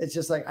 It's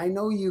just like, I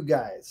know you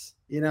guys,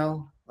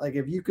 like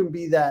if you can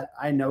be that,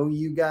 I know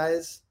you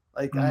guys,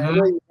 like I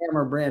know you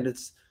hammer brand.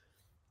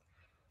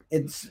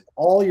 It's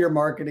all your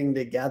marketing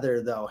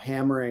together though,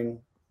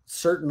 hammering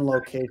certain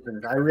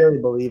locations. I really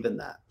believe in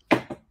that.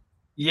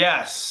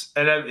 Yes.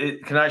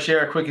 And can I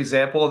share a quick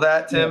example of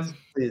that, Tim? Yes,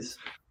 please.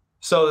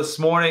 So this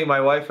morning, my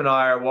wife and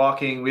I are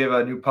walking. We have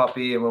a new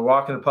puppy and we're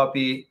walking the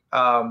puppy.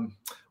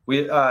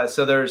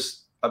 So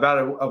there's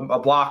about a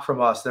block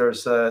from us,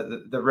 there's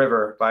the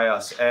river by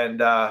us. And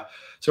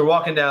so we're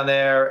walking down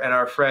there and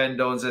our friend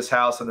owns this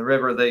house on the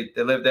river. They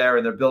live there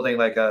and they're building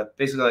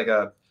basically like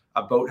a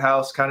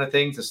boathouse kind of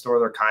thing to store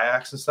their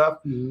kayaks and stuff.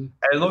 Mm-hmm.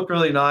 And it looked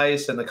really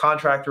nice. And the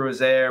contractor was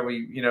there.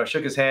 We,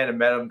 shook his hand and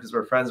met him because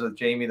we're friends with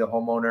Jamie, the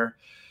homeowner.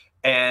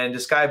 And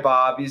this guy,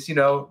 Bob, he's,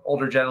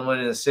 older gentleman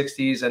in his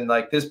 60s. And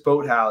like this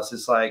boathouse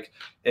is like,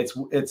 it's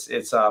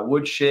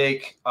wood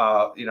shake.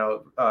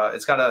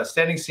 It's got a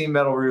standing seam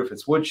metal roof.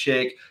 It's wood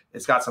shake.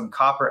 It's got some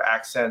copper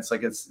accents.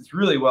 Like it's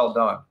really well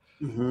done.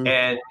 Mm-hmm.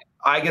 And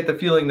I get the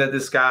feeling that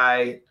this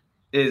guy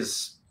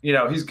is,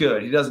 he's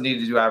good. He doesn't need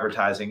to do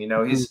advertising.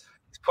 Mm-hmm. He's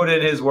put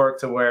in his work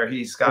to where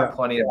he's got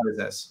plenty of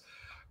business.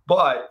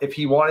 But if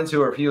he wanted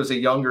to, or if he was a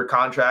younger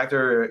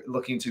contractor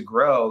looking to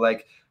grow,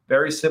 like,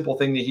 very simple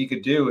thing that he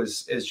could do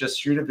is just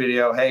shoot a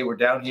video. Hey, we're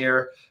down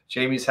here,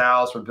 Jamie's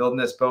house. We're building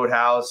this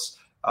boathouse.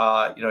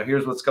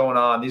 Here's what's going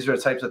on. These are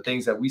the types of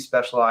things that we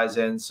specialize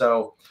in.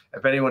 So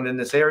if anyone in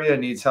this area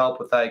needs help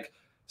with like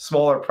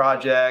smaller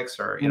projects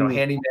or,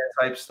 handyman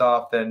type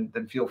stuff, then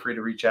feel free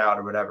to reach out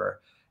or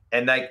whatever.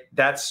 And like,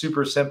 that's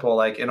super simple.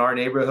 Like in our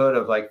neighborhood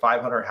of like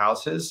 500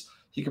 houses,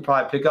 he could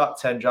probably pick up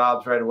 10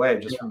 jobs right away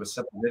just from a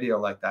simple video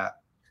like that.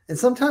 And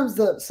sometimes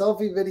the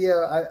selfie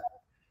video,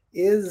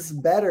 is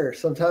better.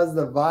 Sometimes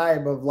the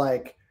vibe of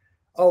like,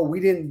 oh, we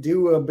didn't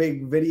do a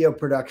big video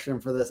production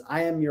for this.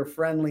 I am your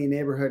friendly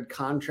neighborhood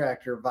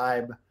contractor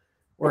vibe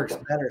works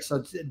better.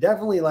 So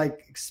definitely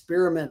like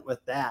experiment with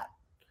that.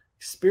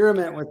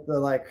 Experiment with the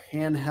like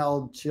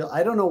handheld chill.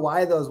 I don't know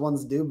why those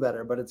ones do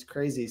better, but it's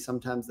crazy.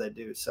 Sometimes they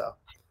do. So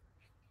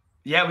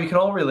yeah, we can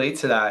all relate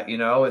to that.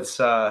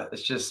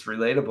 It's just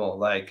relatable.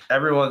 Like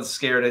everyone's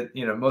scared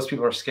most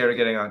people are scared of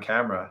getting on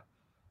camera.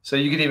 So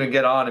you can even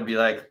get on and be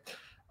like,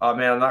 oh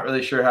man, I'm not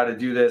really sure how to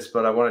do this,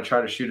 but I want to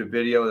try to shoot a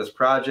video of this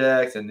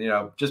project and,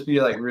 just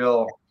be like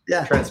real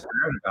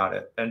transparent about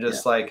it. And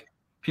just like,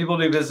 people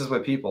do business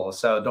with people.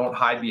 So don't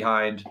hide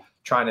behind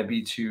trying to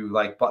be too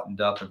like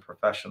buttoned up and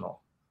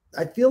professional.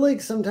 I feel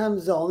like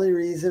sometimes the only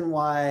reason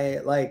why,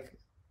 like,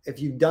 if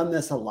you've done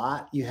this a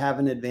lot, you have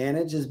an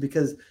advantage is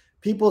because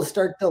people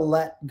start to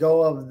let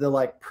go of the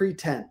like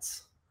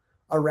pretense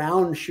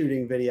around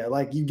shooting video.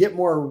 Like you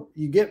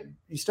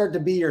start to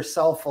be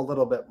yourself a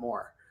little bit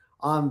more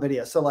on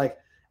video. So like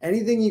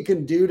anything you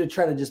can do to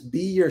try to just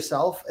be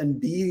yourself and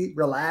be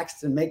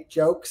relaxed and make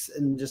jokes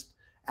and just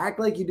act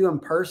like you do in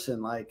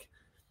person. Like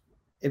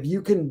if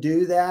you can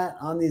do that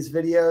on these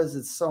videos,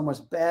 it's so much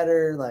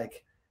better.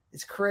 Like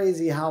it's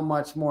crazy how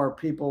much more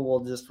people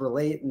will just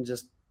relate and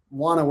just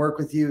want to work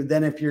with you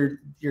than if you're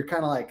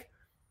kind of like,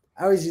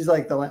 I always use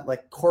like the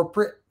like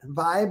corporate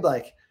vibe.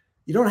 Like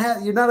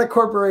you're not a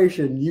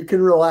corporation. You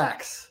can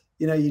relax.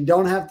 You know, you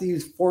don't have to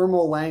use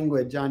formal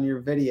language on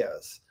your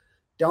videos.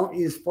 Don't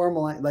use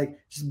formal, like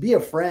just be a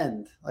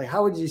friend. Like,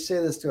 how would you say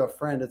this to a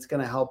friend? It's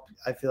going to help,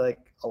 I feel like,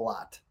 a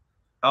lot.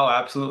 Oh,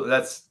 absolutely.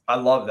 I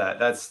love that.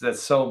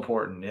 That's so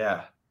important.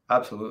 Yeah,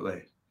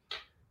 absolutely.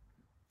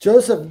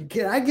 Joseph,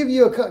 can I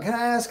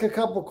ask a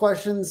couple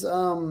questions?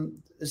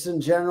 Just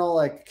in general,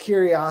 like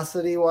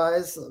curiosity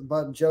wise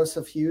about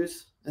Joseph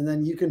Hughes, and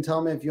then you can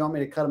tell me if you want me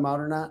to cut him out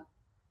or not.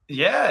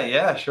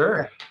 Yeah,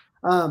 sure.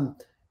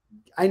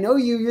 I know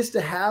you used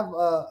to have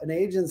an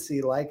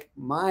agency like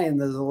mine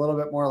that's a little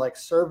bit more like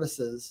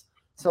services.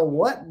 So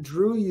what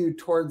drew you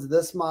towards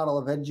this model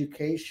of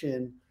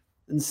education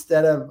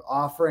instead of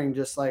offering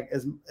just like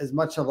as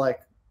much of like,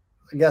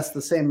 I guess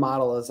the same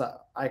model as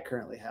I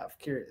currently have?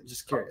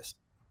 Curious.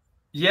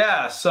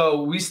 Yeah,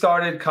 so I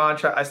started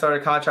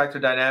Contractor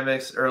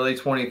Dynamics early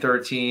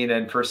 2013,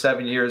 and for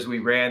 7 years we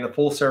ran the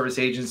full service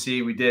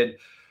agency. We did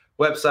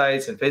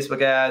websites and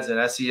Facebook ads and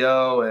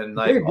SEO and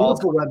like very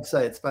beautiful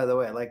websites, by the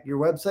way. Like your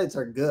websites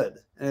are good.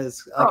 And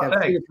it's like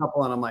I've seen a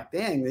couple and I'm like,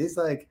 dang, these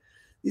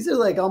are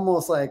like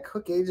almost like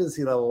Hook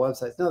agency level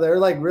websites. No, they're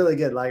like really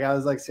good. Like I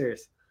was like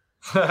serious.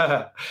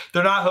 They're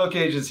not Hook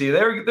agency.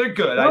 They're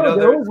good. No, I know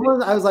there was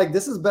one. I was like,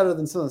 this is better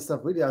than some of the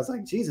stuff we do. I was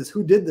like, Jesus,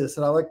 who did this?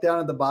 And I looked down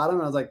at the bottom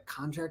and I was like,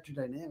 Contractor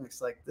Dynamics.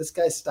 Like this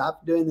guy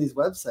stopped doing these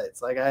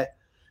websites. Like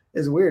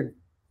it's weird.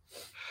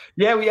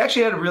 Yeah, we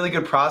actually had a really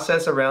good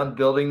process around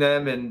building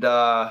them, and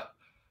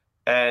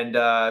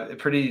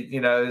pretty,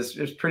 you know, it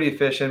was pretty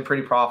efficient,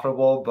 pretty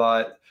profitable,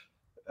 but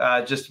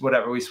just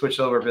whatever. We switched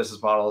over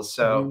business models.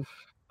 So,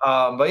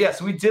 but yeah,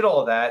 so we did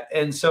all of that,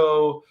 and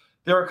so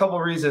there are a couple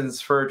of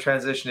reasons for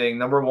transitioning.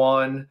 Number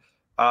one,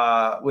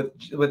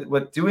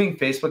 with doing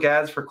Facebook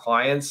ads for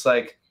clients,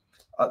 like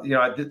you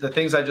know, the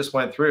things I just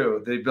went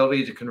through, the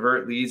ability to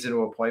convert leads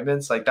into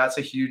appointments, like that's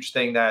a huge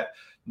thing that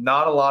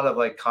not a lot of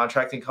like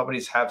contracting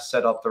companies have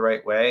set up the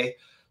right way.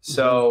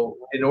 So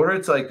in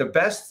order to like the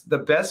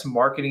best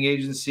marketing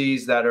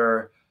agencies that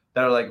are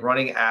like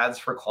running ads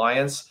for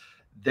clients,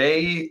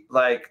 they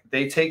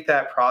take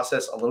that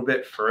process a little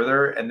bit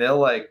further, and they'll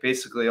like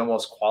basically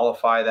almost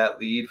qualify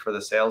that lead for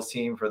the sales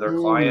team for their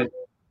client.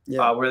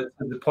 Where to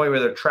the point where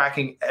they're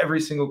tracking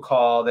every single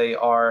call. They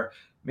are,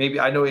 maybe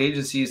I know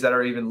agencies that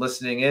are even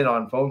listening in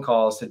on phone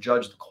calls to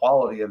judge the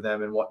quality of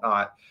them and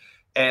whatnot.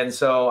 And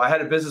so I had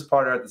a business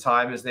partner at the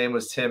time. His name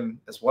was Tim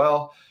as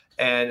well.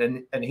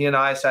 And he and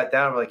I sat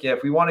down. We're like, yeah,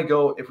 if we want to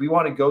go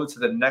to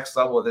the next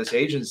level of this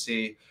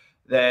agency,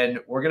 then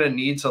we're going to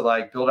need to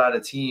like build out a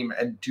team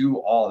and do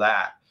all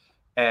that.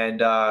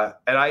 And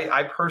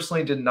I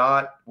personally did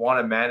not want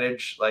to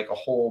manage like a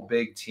whole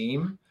big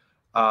team.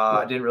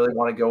 I didn't really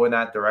want to go in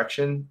that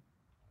direction.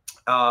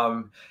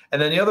 And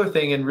then the other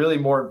thing, and really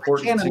more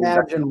important, I can't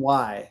imagine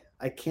why.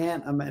 I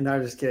can't. No,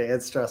 I'm just kidding.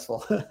 It's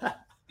stressful.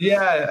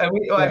 Yeah,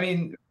 I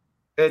mean,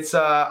 it's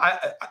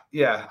I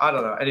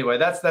don't know. Anyway,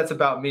 that's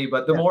about me.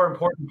 But the more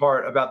important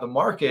part about the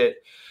market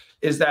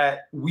is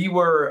that we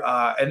were,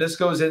 and this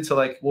goes into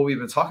like what we've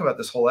been talking about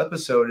this whole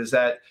episode, is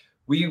that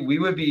we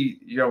would be,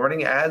 you know,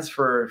 running ads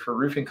for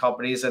roofing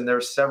companies, and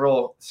there's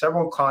several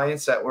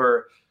clients that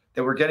were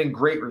getting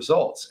great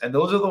results, and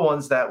those are the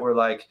ones that were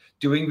like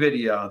doing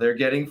video, they're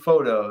getting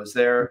photos,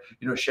 they're,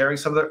 you know, sharing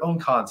some of their own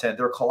content,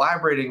 they're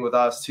collaborating with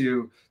us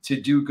to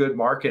do good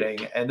marketing,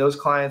 and those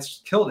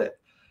clients killed it.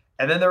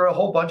 And then there were a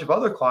whole bunch of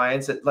other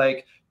clients that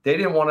like they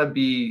didn't want to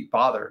be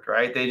bothered,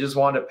 right? They just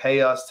wanted to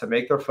pay us to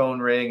make their phone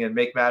ring and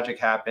make magic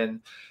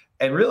happen.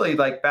 And really,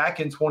 like back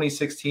in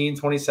 2016,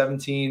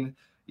 2017,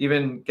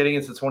 even getting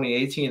into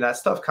 2018, that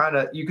stuff kind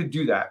of, you could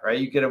do that, right?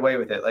 You get away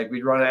with it. Like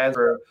we'd run ads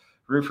for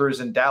roofers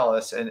in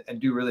Dallas and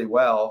do really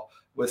well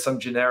with some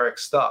generic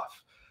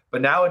stuff.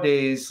 But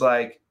nowadays,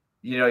 like,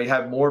 you know, you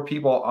have more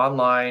people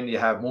online, you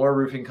have more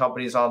roofing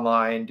companies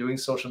online doing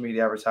social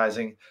media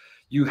advertising.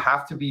 You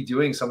have to be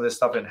doing some of this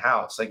stuff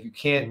in-house. Like you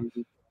can't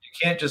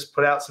just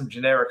put out some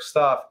generic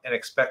stuff and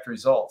expect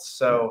results.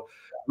 So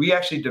we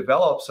actually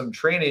developed some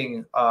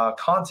training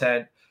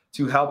content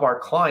to help our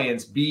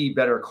clients be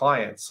better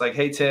clients. Like,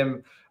 hey,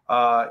 Tim,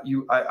 I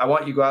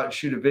want you to go out and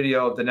shoot a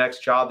video of the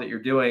next job that you're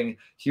doing.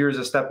 Here's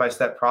a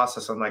step-by-step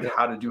process on like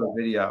how to do a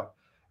video.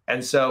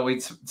 And so we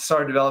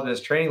started developing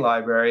this training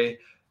library,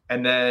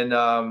 and then,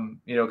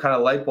 you know, kind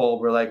of light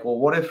bulb, we're like, well,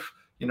 what if,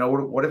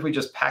 what if we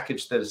just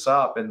package this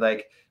up and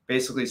like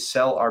basically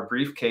sell our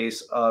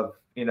briefcase of,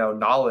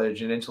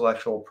 knowledge and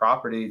intellectual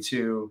property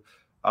to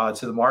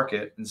the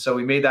market. And so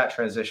we made that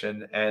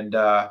transition. And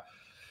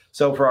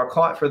so for our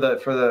client, for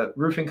the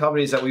roofing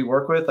companies that we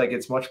work with, like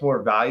it's much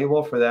more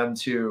valuable for them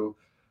to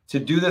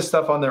do this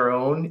stuff on their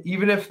own,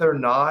 even if they're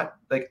not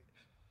like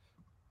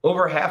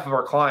over half of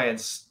our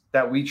clients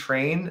that we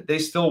train, they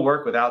still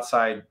work with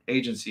outside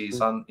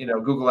agencies on,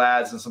 Google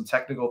Ads and some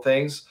technical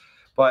things.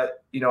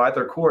 But, at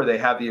their core, they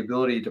have the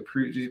ability to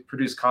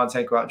produce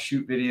content, go out and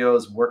shoot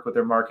videos, work with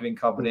their marketing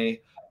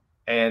company.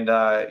 And,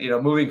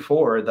 moving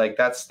forward, like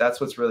that's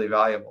what's really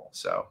valuable.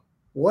 So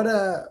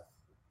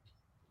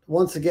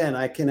once again,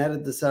 I can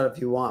edit this out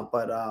if you want,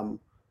 but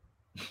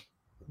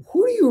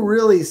who do you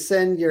really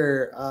send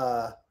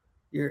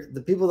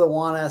the people that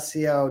want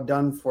SEO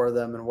done for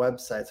them and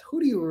websites?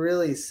 Who do you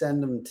really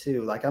send them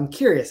to? Like, I'm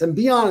curious, and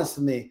be honest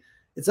with me.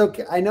 It's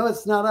okay. I know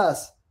it's not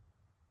us,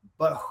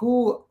 but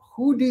who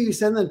do you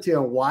send them to,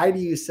 and why do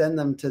you send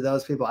them to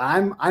those people?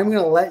 I'm going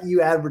to let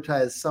you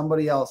advertise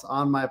somebody else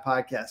on my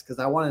podcast because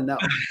I want to know.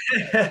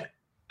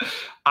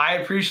 I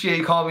appreciate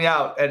you calling me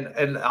out,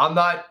 and I'm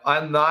not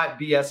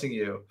BSing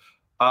you.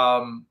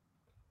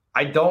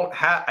 I don't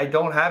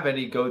have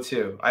any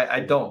go-to.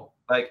 I don't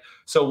like,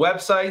 so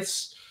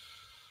websites,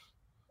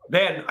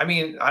 man. I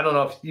mean, I don't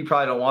know if you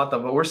probably don't want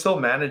them, but we're still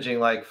managing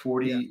like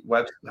 40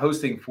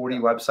 hosting 40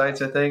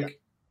 websites, I think.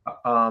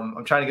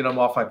 I'm trying to get them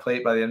off my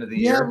plate by the end of the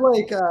year.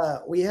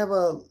 We have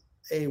a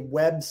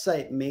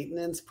website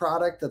maintenance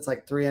product that's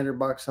like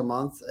 $300 a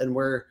month, and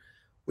we're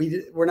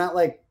not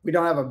like, we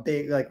don't have a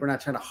big, like, we're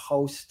not trying to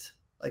host,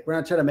 like, we're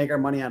not trying to make our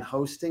money on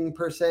hosting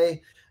per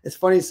se. It's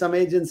funny, some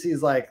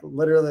agencies like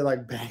literally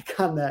like bank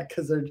on that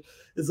because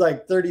it's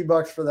like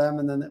 $30 for them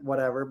and then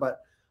whatever. But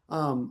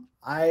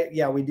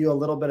we do a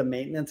little bit of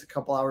maintenance, a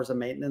couple hours of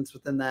maintenance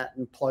within that,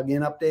 and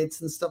plug-in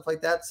updates and stuff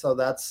like that. So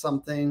that's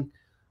something.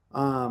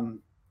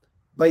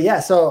 But yeah,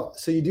 so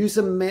you do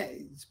some,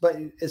 but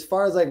as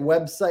far as like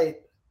website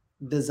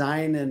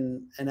design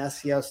and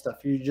SEO stuff,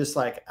 you're just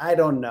like, I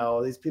don't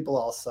know, these people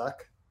all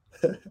suck.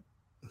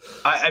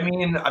 I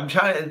mean, I'm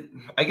trying to,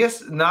 I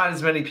guess not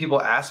as many people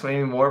ask me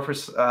anymore for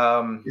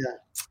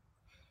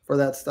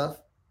that stuff.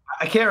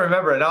 I can't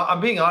remember it.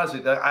 I'm being honest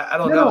with you. I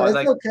don't know. It's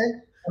like, okay.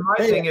 My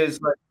thing is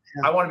like,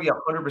 I want to be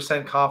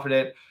 100%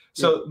 confident.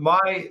 So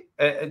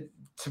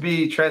to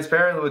be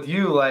transparent with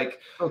you,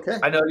 like, okay,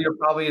 I know you're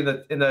probably in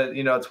the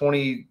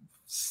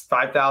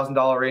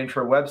 $25,000 range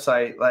for a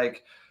website.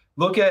 Like,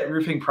 look at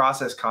Roofing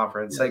Process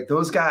Conference. Like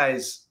those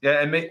guys,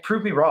 and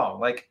prove me wrong.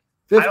 Like,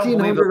 $1,500 a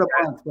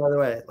month, by the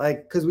way,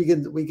 like, because we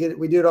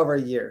do it over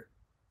a year.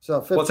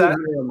 So $1,500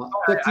 a month,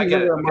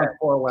 $1,500 a month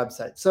for a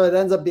website. So it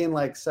ends up being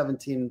like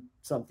 17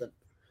 something.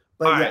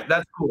 But all right,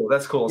 that's cool.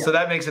 That's cool. Yeah. So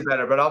that makes it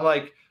better. But I'm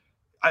like,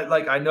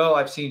 I know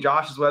I've seen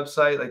Josh's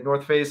website, like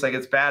North Face, like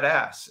it's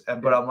badass.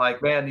 but I'm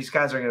like, man, these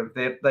guys are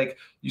like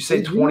you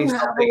say 20 something. I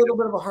have a little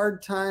bit of a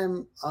hard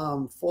time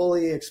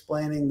fully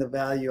explaining the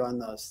value on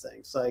those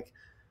things. Like,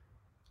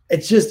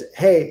 it's just,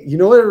 hey, you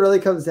know what it really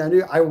comes down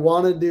to? I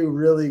want to do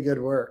really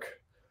good work.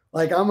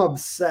 Like, I'm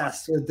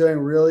obsessed with doing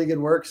really good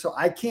work. So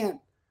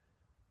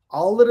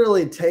I'll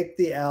literally take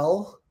the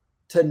L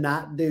to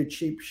not do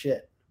cheap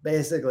shit,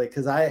 basically.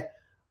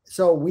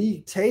 So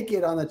we take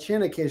it on the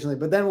chin occasionally,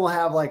 but then we'll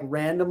have like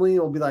randomly,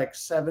 it'll be like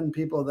 7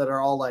 people that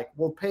are all like,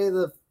 we'll pay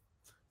the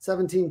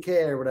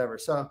 $17K or whatever.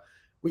 So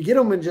we get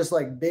them in just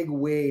like big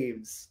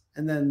waves,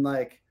 and then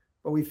like,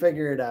 but we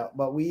figure it out.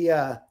 But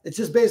it's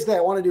just basically,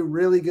 I want to do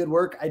really good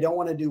work. I don't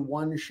want to do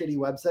one shitty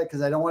website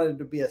because I don't want it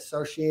to be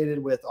associated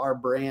with our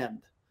brand.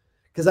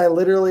 Because I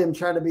literally am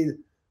trying to be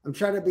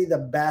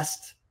the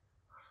best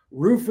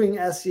roofing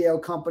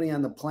SEO company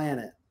on the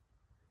planet.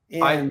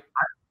 And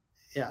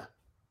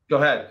go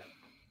ahead.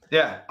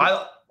 Yeah.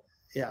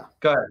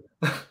 Go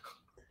ahead.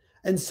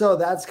 And so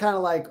that's kind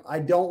of like, I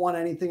don't want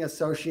anything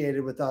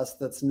associated with us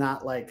that's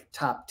not like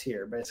top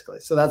tier, basically.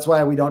 So that's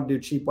why we don't do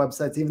cheap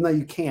websites, even though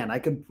you can. I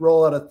could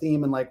roll out a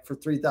theme and like for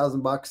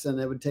 $3,000 and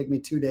it would take me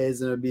 2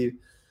 days and it would be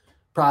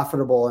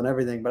profitable and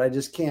everything. But I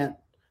just can't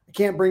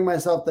bring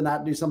myself to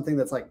not do something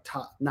that's like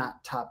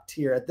not top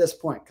tier at this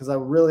point, because I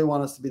really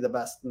want us to be the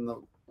best in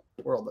the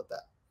world at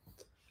that.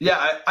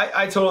 Yeah,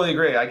 I totally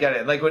agree. I get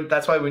it. Like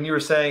that's why when you were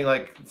saying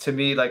like to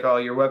me, like, oh,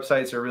 your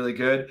websites are really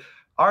good.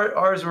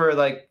 Ours were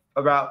like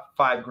about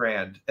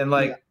 $5,000. And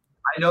like,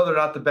 I know they're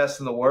not the best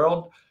in the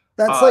world.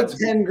 That's like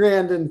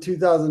 $10,000 in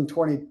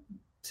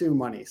 2022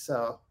 money.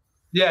 So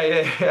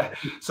yeah.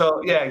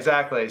 So yeah,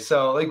 exactly.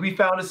 So like we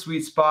found a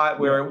sweet spot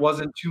where it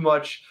wasn't too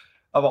much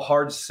of a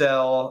hard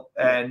sell,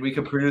 and we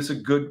could produce a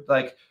good,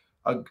 like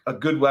a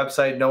good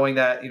website, knowing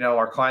that,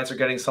 our clients are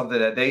getting something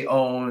that they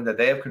own, that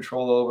they have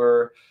control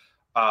over.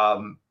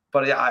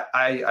 But yeah,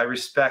 I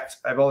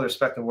have all the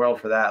respect in the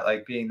world for that,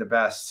 like being the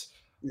best.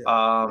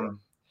 Yeah,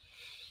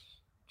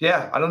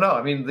 I don't know.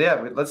 I mean,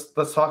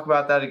 let's talk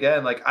about that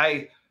again. Like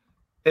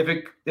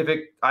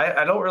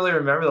I don't really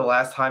remember the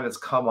last time it's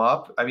come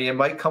up. I mean, it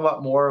might come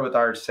up more with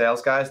our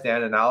sales guys,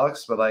 Dan and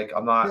Alex, but like,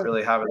 I'm not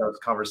really having those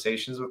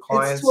conversations with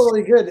clients. It's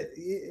totally good.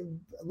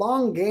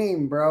 Long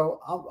game, bro.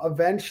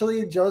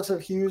 Eventually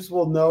Joseph Hughes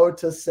will know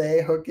to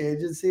say Hook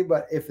Agency,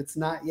 but if it's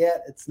not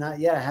yet, it's not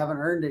yet. I haven't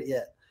earned it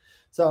yet.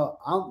 So,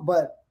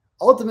 but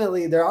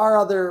ultimately there are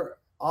other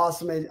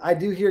awesome, I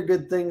do hear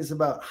good things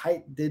about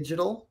Height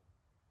Digital.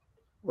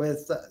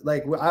 With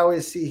like, I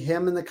always see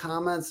him in the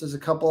comments. There's a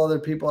couple other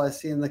people I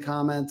see in the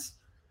comments,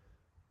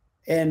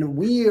 and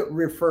we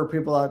refer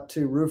people out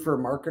to Roofer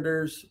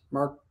Marketers,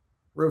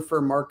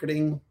 Roofer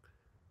Marketing.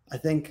 I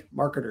think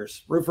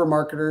Roofer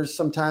Marketers.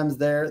 Sometimes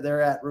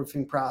they're at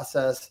Roofing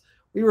Process.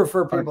 We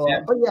refer people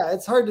out, but yeah,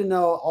 it's hard to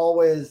know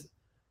always.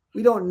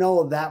 We don't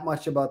know that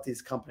much about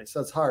these companies, so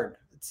it's hard.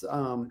 It's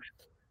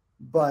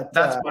but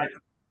that's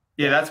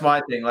that's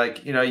my thing.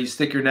 Like, you know, you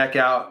stick your neck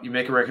out, you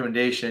make a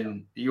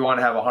recommendation, you want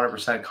to have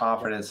 100%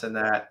 confidence in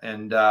that.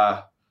 And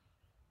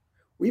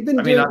we've been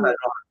not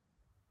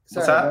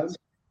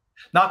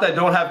that I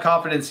don't have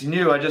confidence in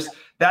you.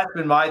 That's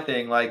been my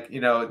thing. Like,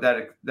 you know,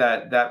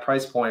 that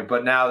price point,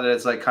 but now that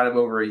it's like kind of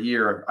over a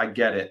year, I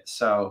get it.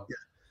 So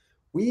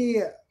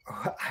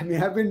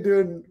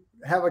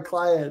have a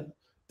client,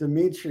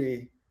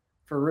 Dimitri,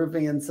 for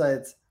Roofing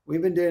Insights.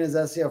 We've been doing his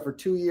SEO for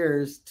 2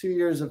 years, 2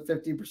 years of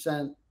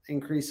 50%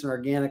 increase in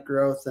organic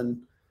growth.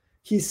 And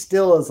he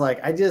still is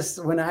like,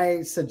 when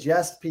I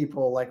suggest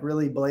people like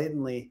really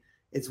blatantly,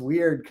 it's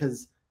weird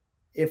because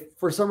if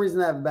for some reason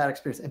they have a bad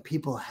experience, and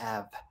people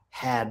have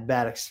had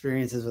bad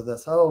experiences with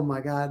us, oh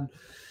my God,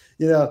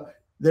 you know,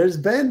 there's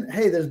been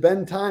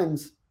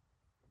times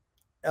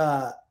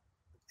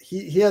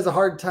he has a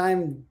hard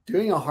time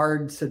doing a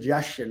hard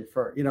suggestion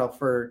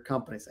for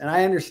companies. And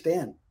I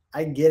understand,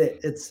 I get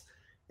it. It's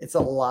a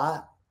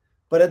lot.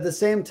 But at the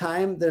same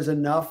time, there's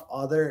enough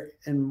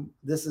and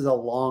this is a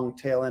long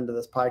tail end of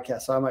this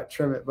podcast, so I might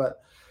trim it,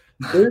 but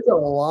there's a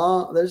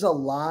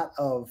lot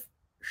of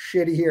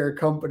shittier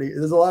companies.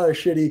 There's a lot of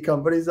shitty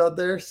companies out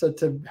there. So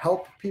to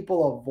help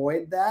people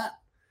avoid that,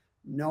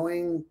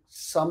 knowing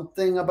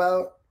something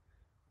about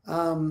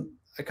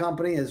a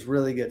company is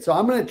really good. So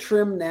I'm going to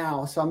trim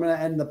now. So I'm going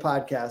to end the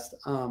podcast.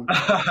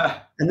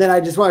 And then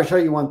I just want to show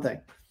you one thing.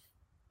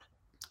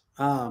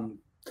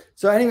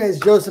 So anyways,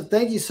 Joseph,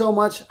 thank you so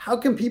much. How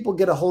can people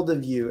get a hold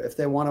of you if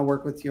they want to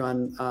work with you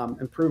on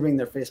improving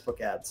their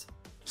Facebook ads?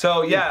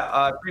 So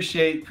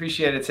appreciate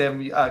it,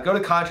 Tim. Go to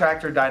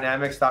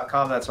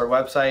contractordynamics.com. That's our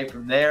website.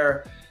 From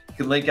there, you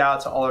can link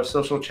out to all our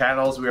social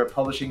channels. We are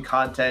publishing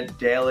content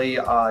daily,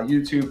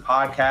 YouTube,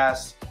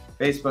 podcasts,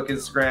 Facebook,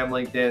 Instagram,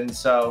 LinkedIn.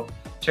 So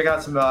check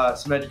out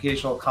some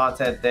educational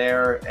content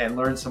there and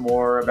learn some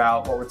more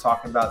about what we're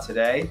talking about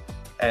today.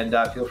 And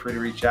feel free to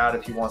reach out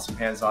if you want some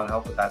hands-on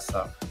help with that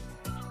stuff.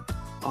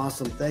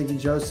 Awesome. Thank you,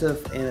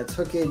 Joseph. And it's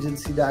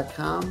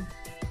hookagency.com,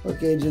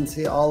 Hook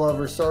Agency all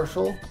over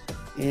social.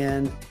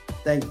 And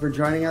thank you for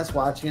joining us,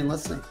 watching and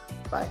listening.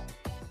 Bye.